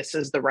why this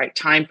is the right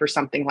time for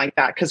something like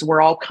that. Because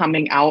we're all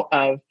coming out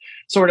of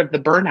sort of the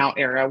burnout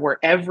era where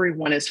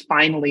everyone is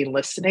finally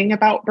listening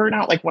about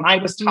burnout. Like, when I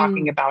was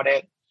talking about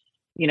it,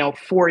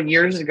 4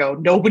 years ago,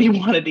 nobody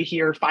wanted to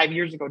hear. 5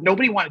 years ago,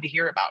 nobody wanted to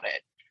hear about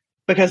it.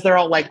 Because they're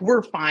all like,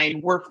 we're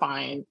fine. We're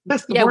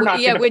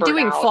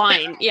doing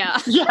fine. Yeah.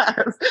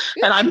 Yes.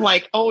 And I'm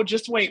like, oh,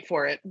 just wait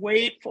for it.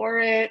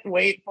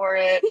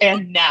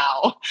 And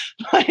now,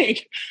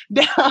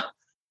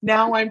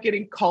 now I'm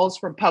getting calls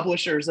from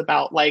publishers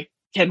about like,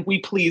 can we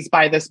please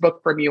buy this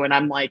book from you? And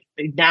I'm like,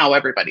 now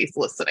everybody's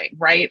listening.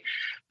 Right.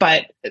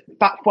 But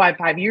about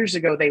 5 years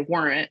ago, they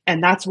weren't.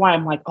 And that's why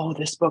I'm like, oh,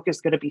 this book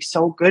is going to be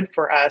so good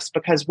for us,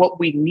 because what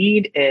we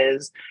need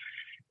is,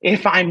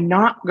 if I'm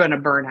not going to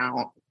burn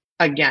out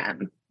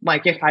again,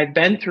 like if I've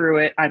been through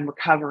it, I'm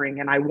recovering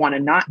and I want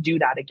to not do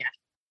that again,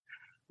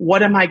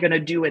 what am I going to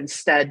do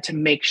instead to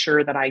make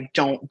sure that I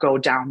don't go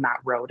down that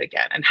road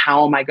again? And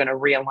how am I going to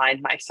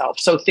realign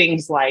myself? So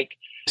things like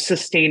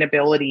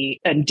sustainability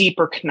and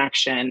deeper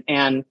connection,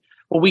 and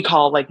what we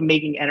call like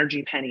making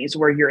energy pennies,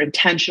 where you're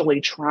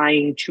intentionally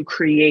trying to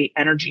create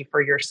energy for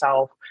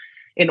yourself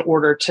in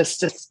order to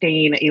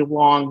sustain a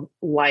long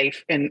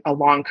life and a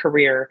long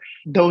career.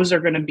 Those are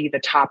going to be the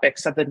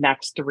topics of the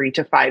next 3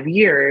 to 5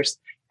 years.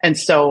 And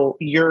so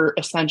you're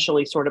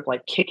essentially sort of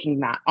like kicking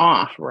that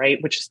off,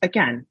 right? Which is,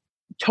 again,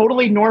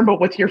 totally normal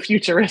with your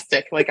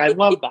futuristic. Like, I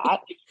love that.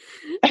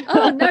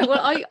 Oh no,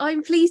 well,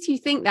 I'm pleased you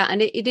think that,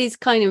 and it is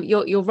kind of,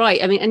 you're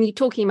right. I mean, and you're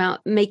talking about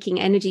making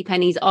energy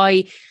pennies.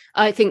 I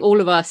think all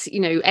of us,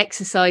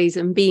 exercise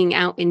and being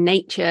out in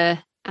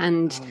nature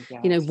and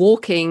Yes.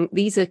 walking,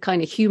 these are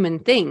kind of human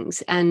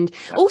things. And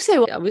Yep.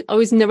 also I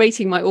was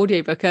narrating my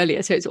audiobook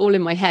earlier, so it's all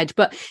in my head,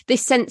 but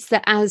this sense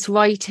that as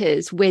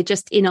writers we're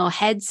just in our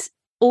heads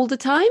all the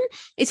time.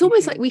 It's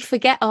almost like we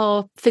forget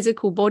our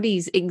physical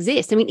bodies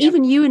exist. I mean,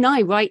 even you and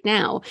I right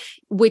now,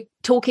 we're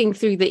talking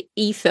through the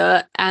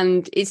ether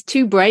and it's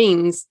two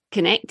brains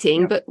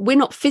connecting, but we're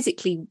not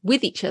physically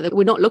with each other.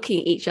 We're not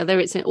looking at each other.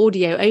 It's an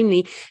audio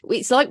only.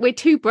 It's like we're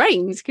two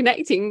brains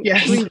connecting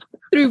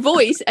through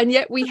voice, and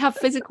yet we have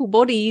physical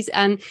bodies,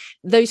 and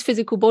those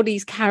physical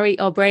bodies carry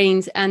our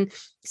brains. And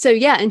so,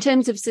 in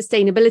terms of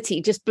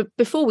sustainability, just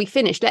before we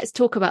finish, let's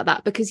talk about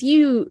that, because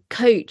you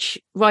coach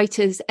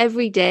writers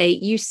every day.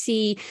 You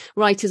see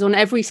writers on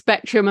every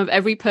spectrum of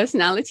every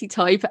personality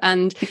type,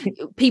 and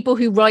people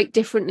who write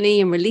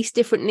differently and release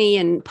differently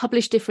and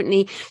publish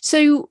differently.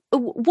 So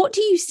what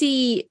do you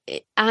see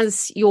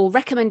as your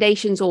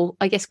recommendations, or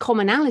I guess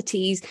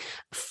commonalities,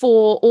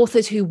 for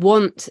authors who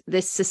want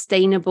this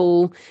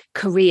sustainable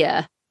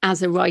career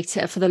as a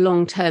writer for the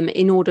long term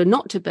in order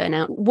not to burn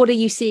out? What are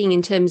you seeing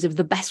in terms of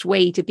the best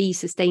way to be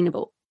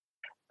sustainable?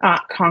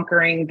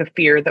 Conquering the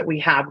fear that we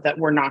have that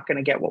we're not going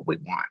to get what we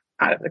want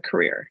out of the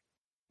career,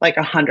 like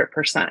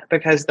 100%,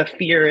 because the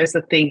fear is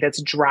the thing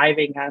that's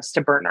driving us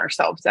to burn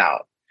ourselves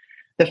out.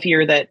 The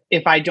fear that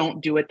if I don't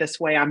do it this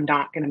way, I'm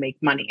not going to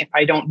make money. If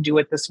I don't do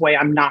it this way,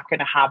 I'm not going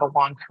to have a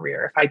long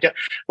career. If I do,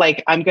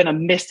 I'm going to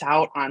miss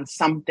out on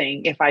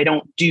something if I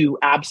don't do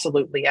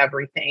absolutely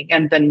everything.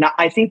 And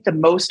I think the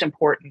most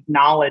important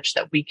knowledge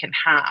that we can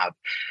have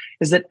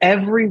is that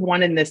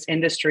everyone in this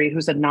industry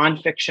who's a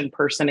nonfiction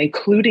person,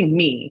 including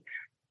me,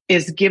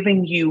 is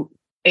giving you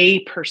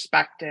a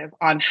perspective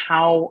on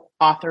how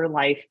author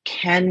life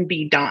can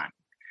be done.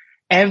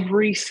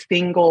 Every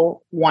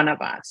single one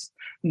of us.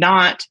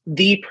 Not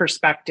the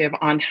perspective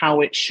on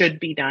how it should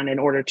be done in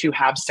order to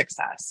have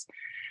success.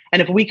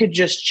 And if we could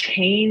just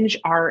change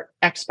our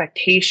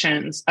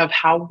expectations of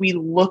how we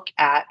look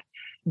at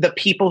the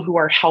people who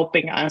are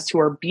helping us, who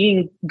are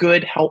being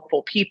good,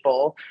 helpful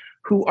people,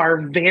 who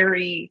are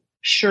very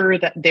sure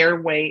that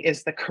their way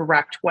is the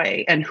correct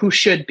way, and who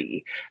should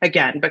be,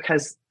 again,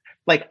 because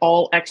like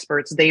all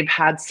experts, they've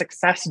had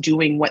success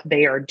doing what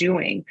they are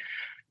doing.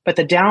 But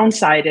the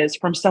downside is,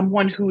 from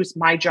someone whose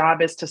my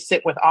job is to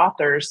sit with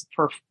authors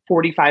for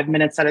 45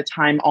 minutes at a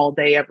time all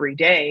day, every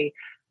day,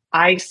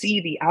 I see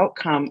the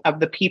outcome of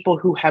the people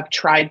who have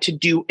tried to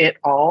do it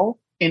all,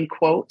 in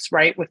quotes,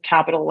 right, with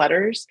capital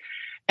letters,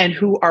 and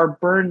who are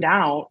burned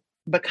out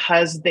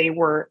because they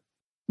were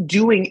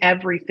doing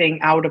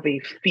everything out of a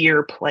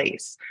fear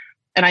place.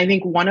 And I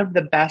think one of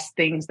the best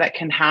things that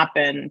can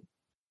happen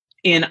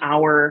and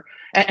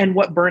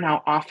what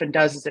burnout often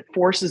does is it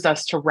forces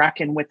us to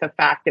reckon with the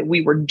fact that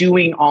we were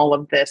doing all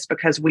of this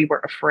because we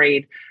were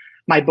afraid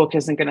my book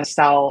isn't going to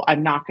sell.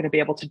 I'm not going to be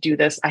able to do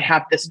this. I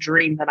have this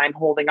dream that I'm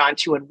holding on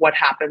to, and what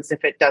happens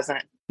if it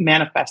doesn't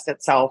manifest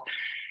itself?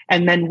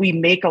 And then we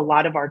make a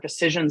lot of our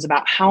decisions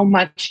about how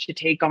much to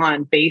take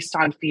on based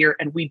on fear,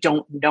 and we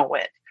don't know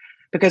it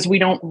because we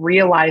don't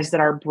realize that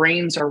our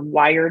brains are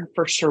wired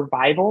for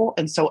survival.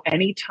 And so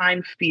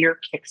anytime fear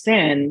kicks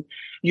in,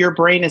 your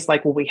brain is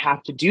like, well, we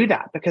have to do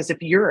that, because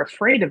if you're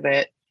afraid of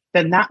it,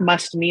 then that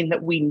must mean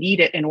that we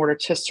need it in order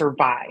to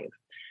survive.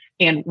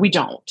 And we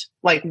don't.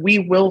 Like, we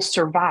will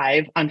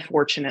survive,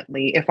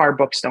 unfortunately, if our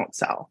books don't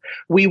sell.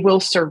 We will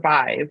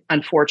survive,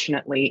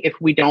 unfortunately, if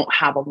we don't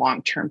have a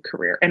long-term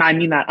career. And I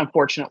mean that,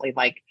 unfortunately,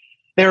 like,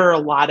 there are a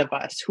lot of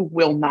us who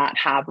will not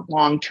have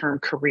long-term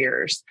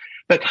careers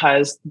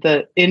because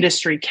the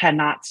industry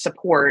cannot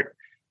support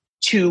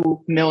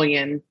 2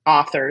 million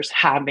authors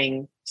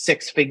having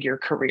 6-figure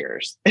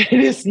careers. It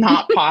is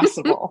not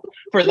possible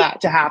for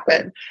that to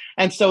happen.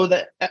 And so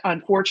the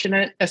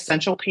unfortunate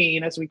essential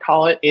pain, as we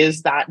call it,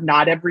 is that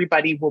not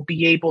everybody will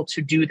be able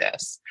to do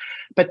this.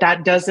 But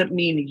that doesn't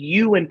mean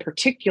you in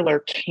particular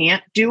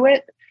can't do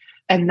it.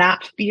 And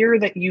that fear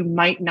that you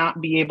might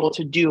not be able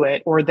to do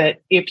it, or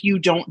that if you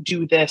don't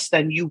do this,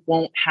 then you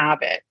won't have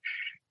it,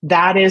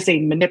 that is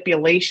a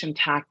manipulation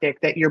tactic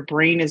that your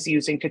brain is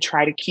using to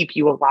try to keep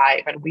you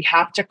alive. And we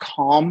have to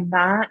calm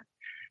that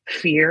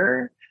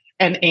fear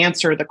and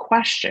answer the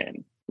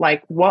question,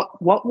 like, what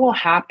will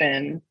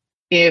happen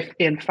if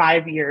in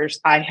 5 years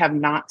I have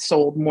not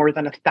sold more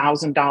than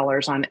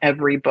 $1,000 on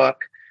every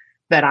book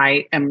that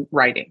I am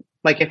writing?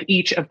 Like, if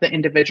each of the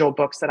individual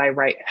books that I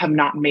write have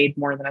not made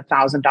more than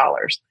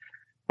 $1,000,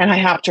 and I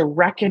have to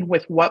reckon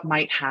with what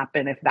might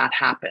happen if that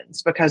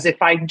happens. Because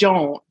if I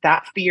don't,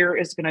 that fear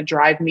is going to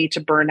drive me to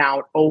burn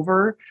out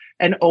over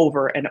and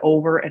over and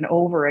over and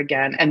over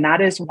again. And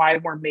that is why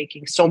we're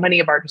making so many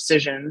of our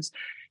decisions,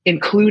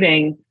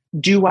 including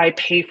do I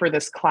pay for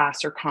this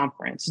class or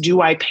conference?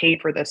 Do I pay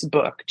for this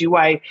book? Do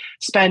I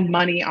spend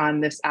money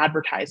on this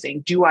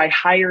advertising? Do I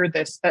hire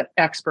this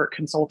expert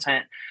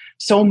consultant?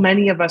 So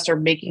many of us are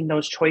making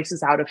those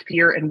choices out of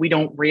fear and we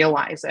don't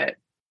realize it.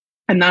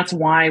 And that's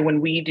why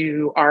when we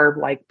do our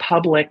like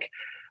public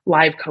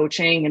live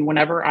coaching and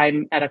whenever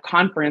I'm at a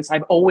conference,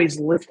 I'm always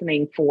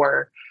listening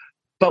for,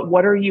 but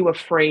what are you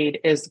afraid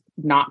is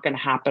not going to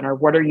happen? Or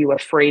what are you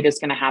afraid is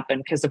going to happen?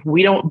 Because if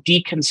we don't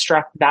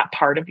deconstruct that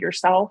part of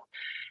yourself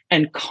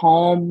and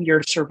calm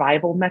your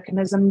survival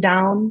mechanism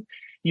down,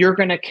 you're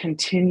going to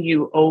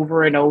continue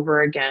over and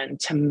over again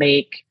to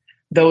make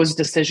those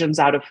decisions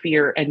out of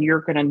fear. And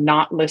you're going to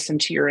not listen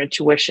to your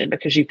intuition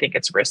because you think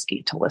it's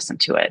risky to listen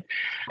to it.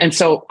 And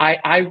so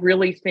I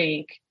really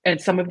think,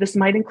 and some of this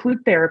might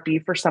include therapy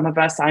for some of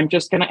us, I'm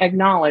just going to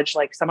acknowledge,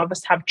 like, some of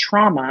us have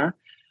trauma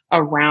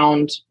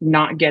around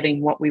not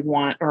getting what we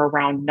want or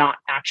around not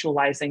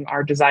actualizing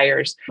our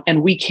desires.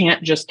 And we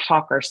can't just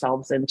talk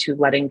ourselves into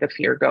letting the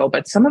fear go.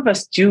 But some of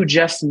us do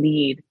just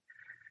need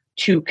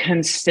to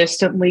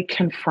consistently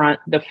confront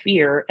the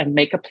fear and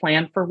make a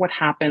plan for what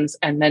happens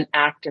and then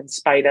act in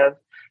spite of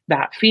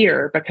that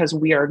fear, because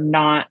we are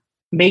not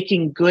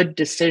making good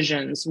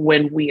decisions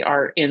when we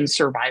are in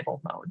survival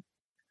mode.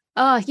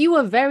 Ah, you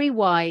are very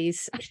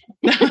wise.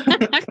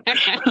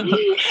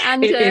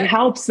 And it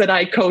helps that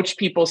I coach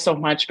people so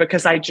much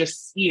because I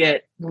just see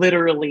it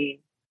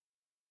literally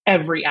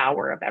every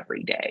hour of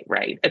every day,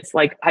 right? It's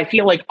like, I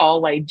feel like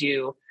all I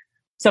do,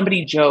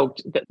 somebody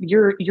joked that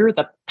you're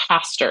the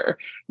pastor,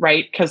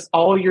 right? Because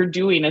all you're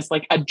doing is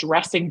like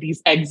addressing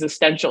these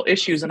existential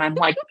issues. And I'm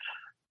like,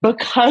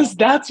 because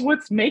that's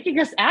what's making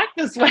us act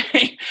this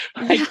way.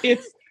 Like,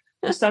 it's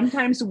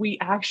sometimes we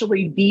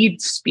actually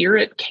need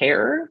spirit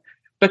care,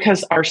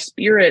 because our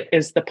spirit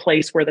is the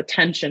place where the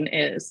tension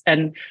is,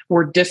 and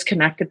we're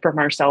disconnected from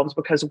ourselves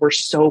because we're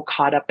so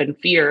caught up in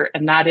fear.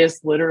 And that is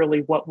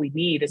literally what we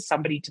need, is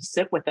somebody to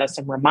sit with us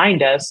and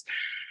remind us,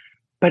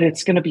 but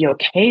it's going to be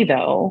okay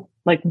though.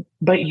 Like,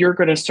 but you're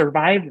going to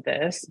survive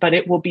this, but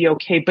it will be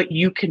okay. But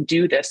you can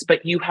do this,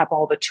 but you have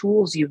all the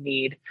tools you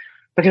need,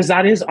 because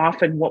that is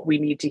often what we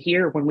need to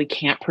hear when we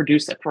can't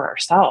produce it for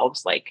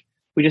ourselves. Like,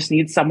 we just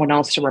need someone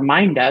else to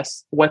remind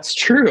us what's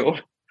true.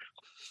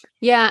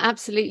 Yeah,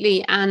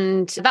 absolutely.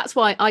 And that's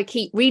why I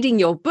keep reading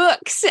your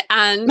books,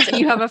 and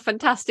you have a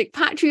fantastic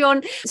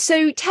Patreon.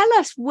 So tell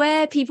us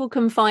where people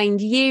can find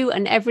you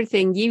and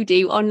everything you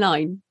do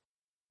online.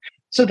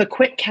 So the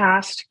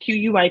QuitCast,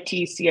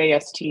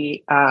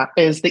 QUITCAST,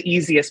 is the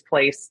easiest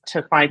place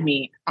to find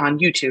me on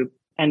YouTube.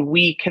 And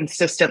we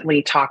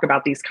consistently talk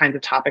about these kinds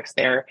of topics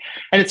there.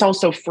 And it's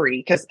also free,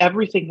 because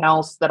everything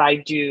else that I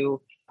do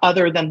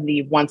other than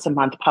the once a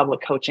month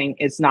public coaching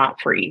is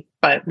not free,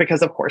 but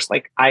because of course,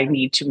 like, I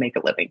need to make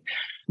a living.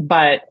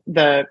 But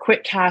the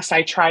QuitCast,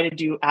 I try to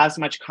do as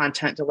much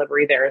content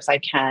delivery there as I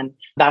can.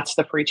 That's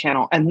the free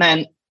channel. And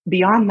then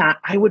beyond that,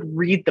 I would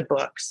read the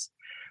books,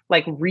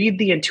 like read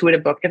the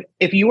intuitive book.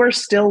 If you are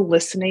still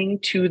listening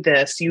to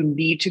this, you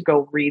need to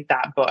go read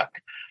that book.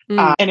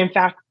 And in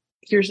fact,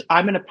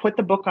 I'm going to put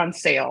the book on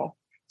sale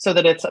so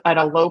that it's at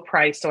a low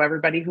price, so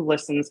everybody who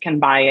listens can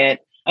buy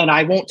it. And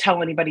I won't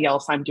tell anybody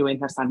else I'm doing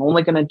this. I'm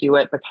only going to do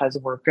it because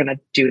we're going to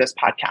do this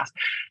podcast.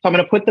 So I'm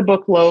going to put the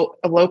book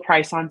a low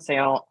price on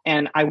sale.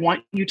 And I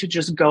want you to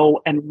just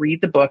go and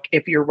read the book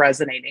if you're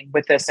resonating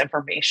with this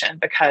information,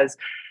 because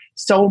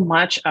so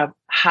much of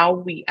how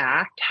we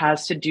act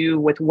has to do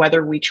with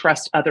whether we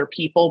trust other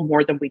people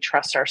more than we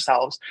trust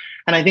ourselves.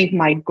 And I think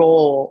my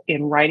goal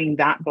in writing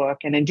that book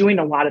and in doing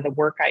a lot of the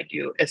work I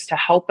do is to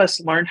help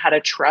us learn how to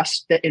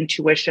trust the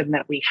intuition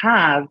that we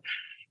have,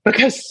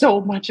 because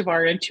so much of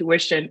our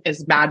intuition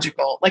is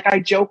magical. Like, I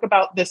joke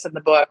about this in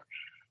the book.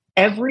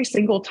 Every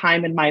single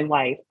time in my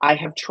life, I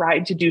have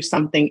tried to do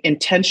something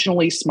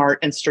intentionally smart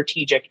and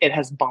strategic, it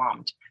has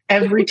bombed.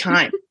 Every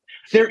time.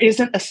 There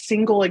isn't a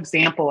single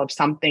example of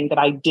something that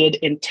I did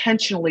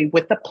intentionally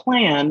with a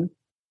plan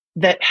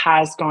that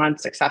has gone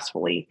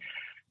successfully.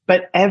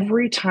 But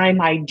every time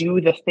I do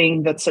the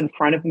thing that's in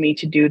front of me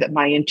to do that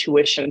my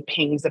intuition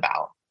pings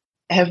about,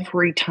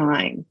 every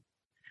time.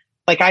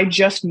 Like, I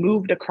just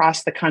moved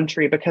across the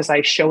country because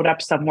I showed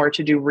up somewhere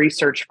to do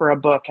research for a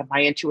book, and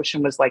my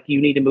intuition was like, you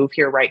need to move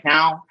here right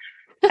now.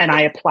 And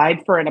I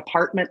applied for an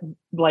apartment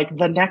like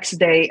the next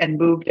day and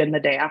moved in the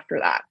day after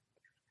that.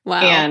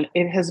 Wow. And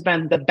it has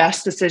been the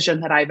best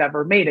decision that I've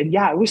ever made. And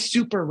yeah, it was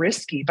super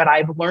risky, but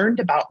I've learned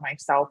about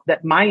myself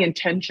that my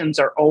intentions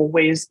are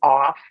always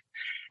off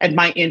and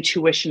my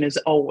intuition is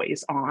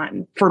always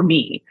on for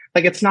me.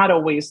 Like, it's not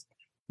always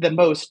the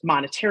most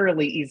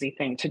monetarily easy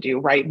thing to do,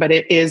 right? But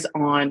it is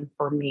on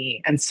for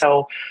me. And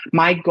so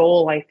my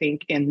goal, I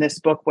think, in this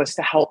book was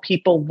to help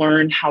people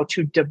learn how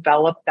to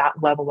develop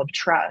that level of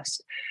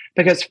trust.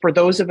 Because for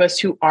those of us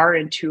who are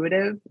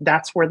intuitive,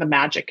 that's where the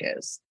magic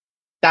is.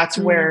 That's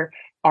where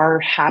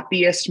our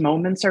happiest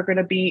moments are going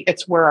to be.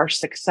 It's where our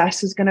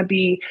success is going to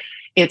be.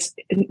 It's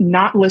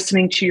not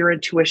listening to your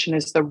intuition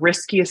is the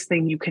riskiest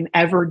thing you can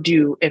ever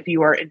do if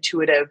you are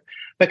intuitive,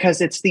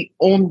 because it's the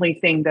only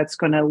thing that's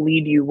going to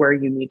lead you where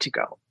you need to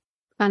go.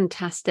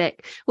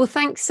 Fantastic. Well,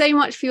 thanks so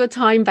much for your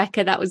time,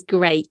 Becca. That was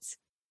great.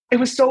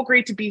 It was so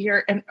great to be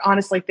here. And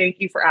honestly,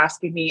 thank you for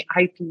asking me.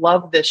 I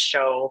love this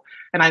show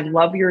and I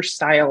love your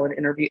style and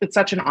interview. It's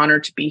such an honor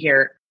to be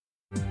here.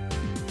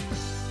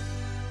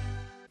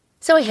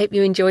 So I hope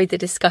you enjoyed the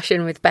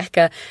discussion with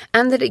Becca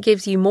and that it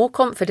gives you more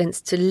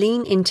confidence to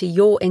lean into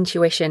your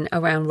intuition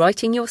around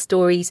writing your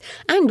stories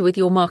and with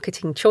your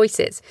marketing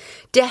choices.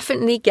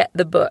 Definitely get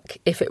the book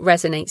if it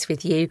resonates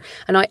with you,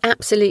 and I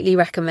absolutely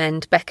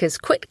recommend Becca's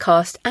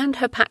Quitcast and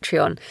her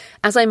Patreon.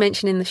 As I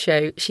mentioned in the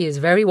show, she is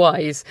very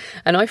wise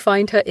and I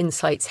find her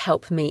insights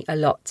help me a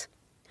lot.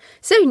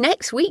 So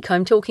next week,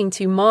 I'm talking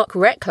to Mark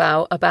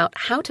Recklau about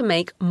how to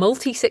make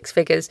multi-six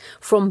figures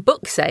from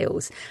book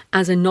sales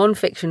as a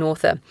non-fiction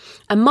author.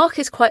 And Mark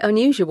is quite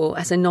unusual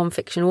as a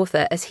non-fiction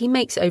author as he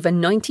makes over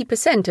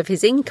 90% of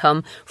his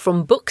income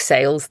from book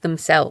sales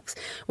themselves,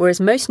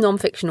 whereas most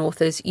non-fiction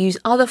authors use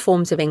other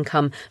forms of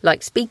income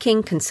like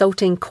speaking,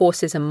 consulting,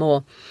 courses and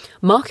more.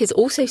 Mark is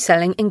also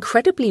selling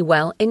incredibly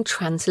well in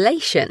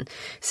translation,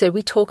 so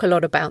we talk a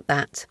lot about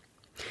that.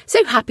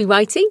 So happy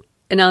writing,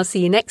 and I'll see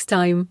you next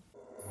time.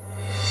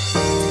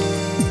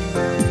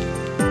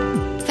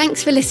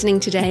 Thanks for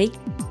listening today.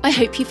 I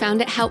hope you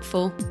found it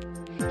helpful.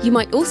 You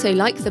might also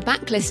like the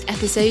backlist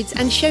episodes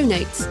and show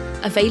notes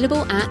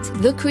available at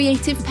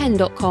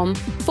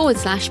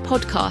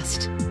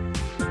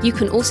thecreativepen.com/podcast. You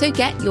can also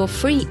get your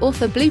free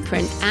author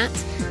blueprint at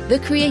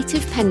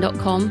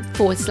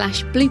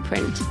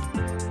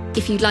thecreativepen.com/blueprint.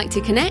 If you'd like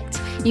to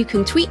connect, you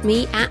can tweet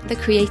me at The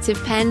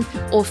Creative Pen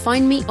or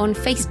find me on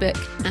Facebook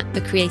at The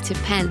Creative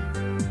Pen.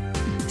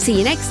 See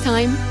you next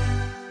time.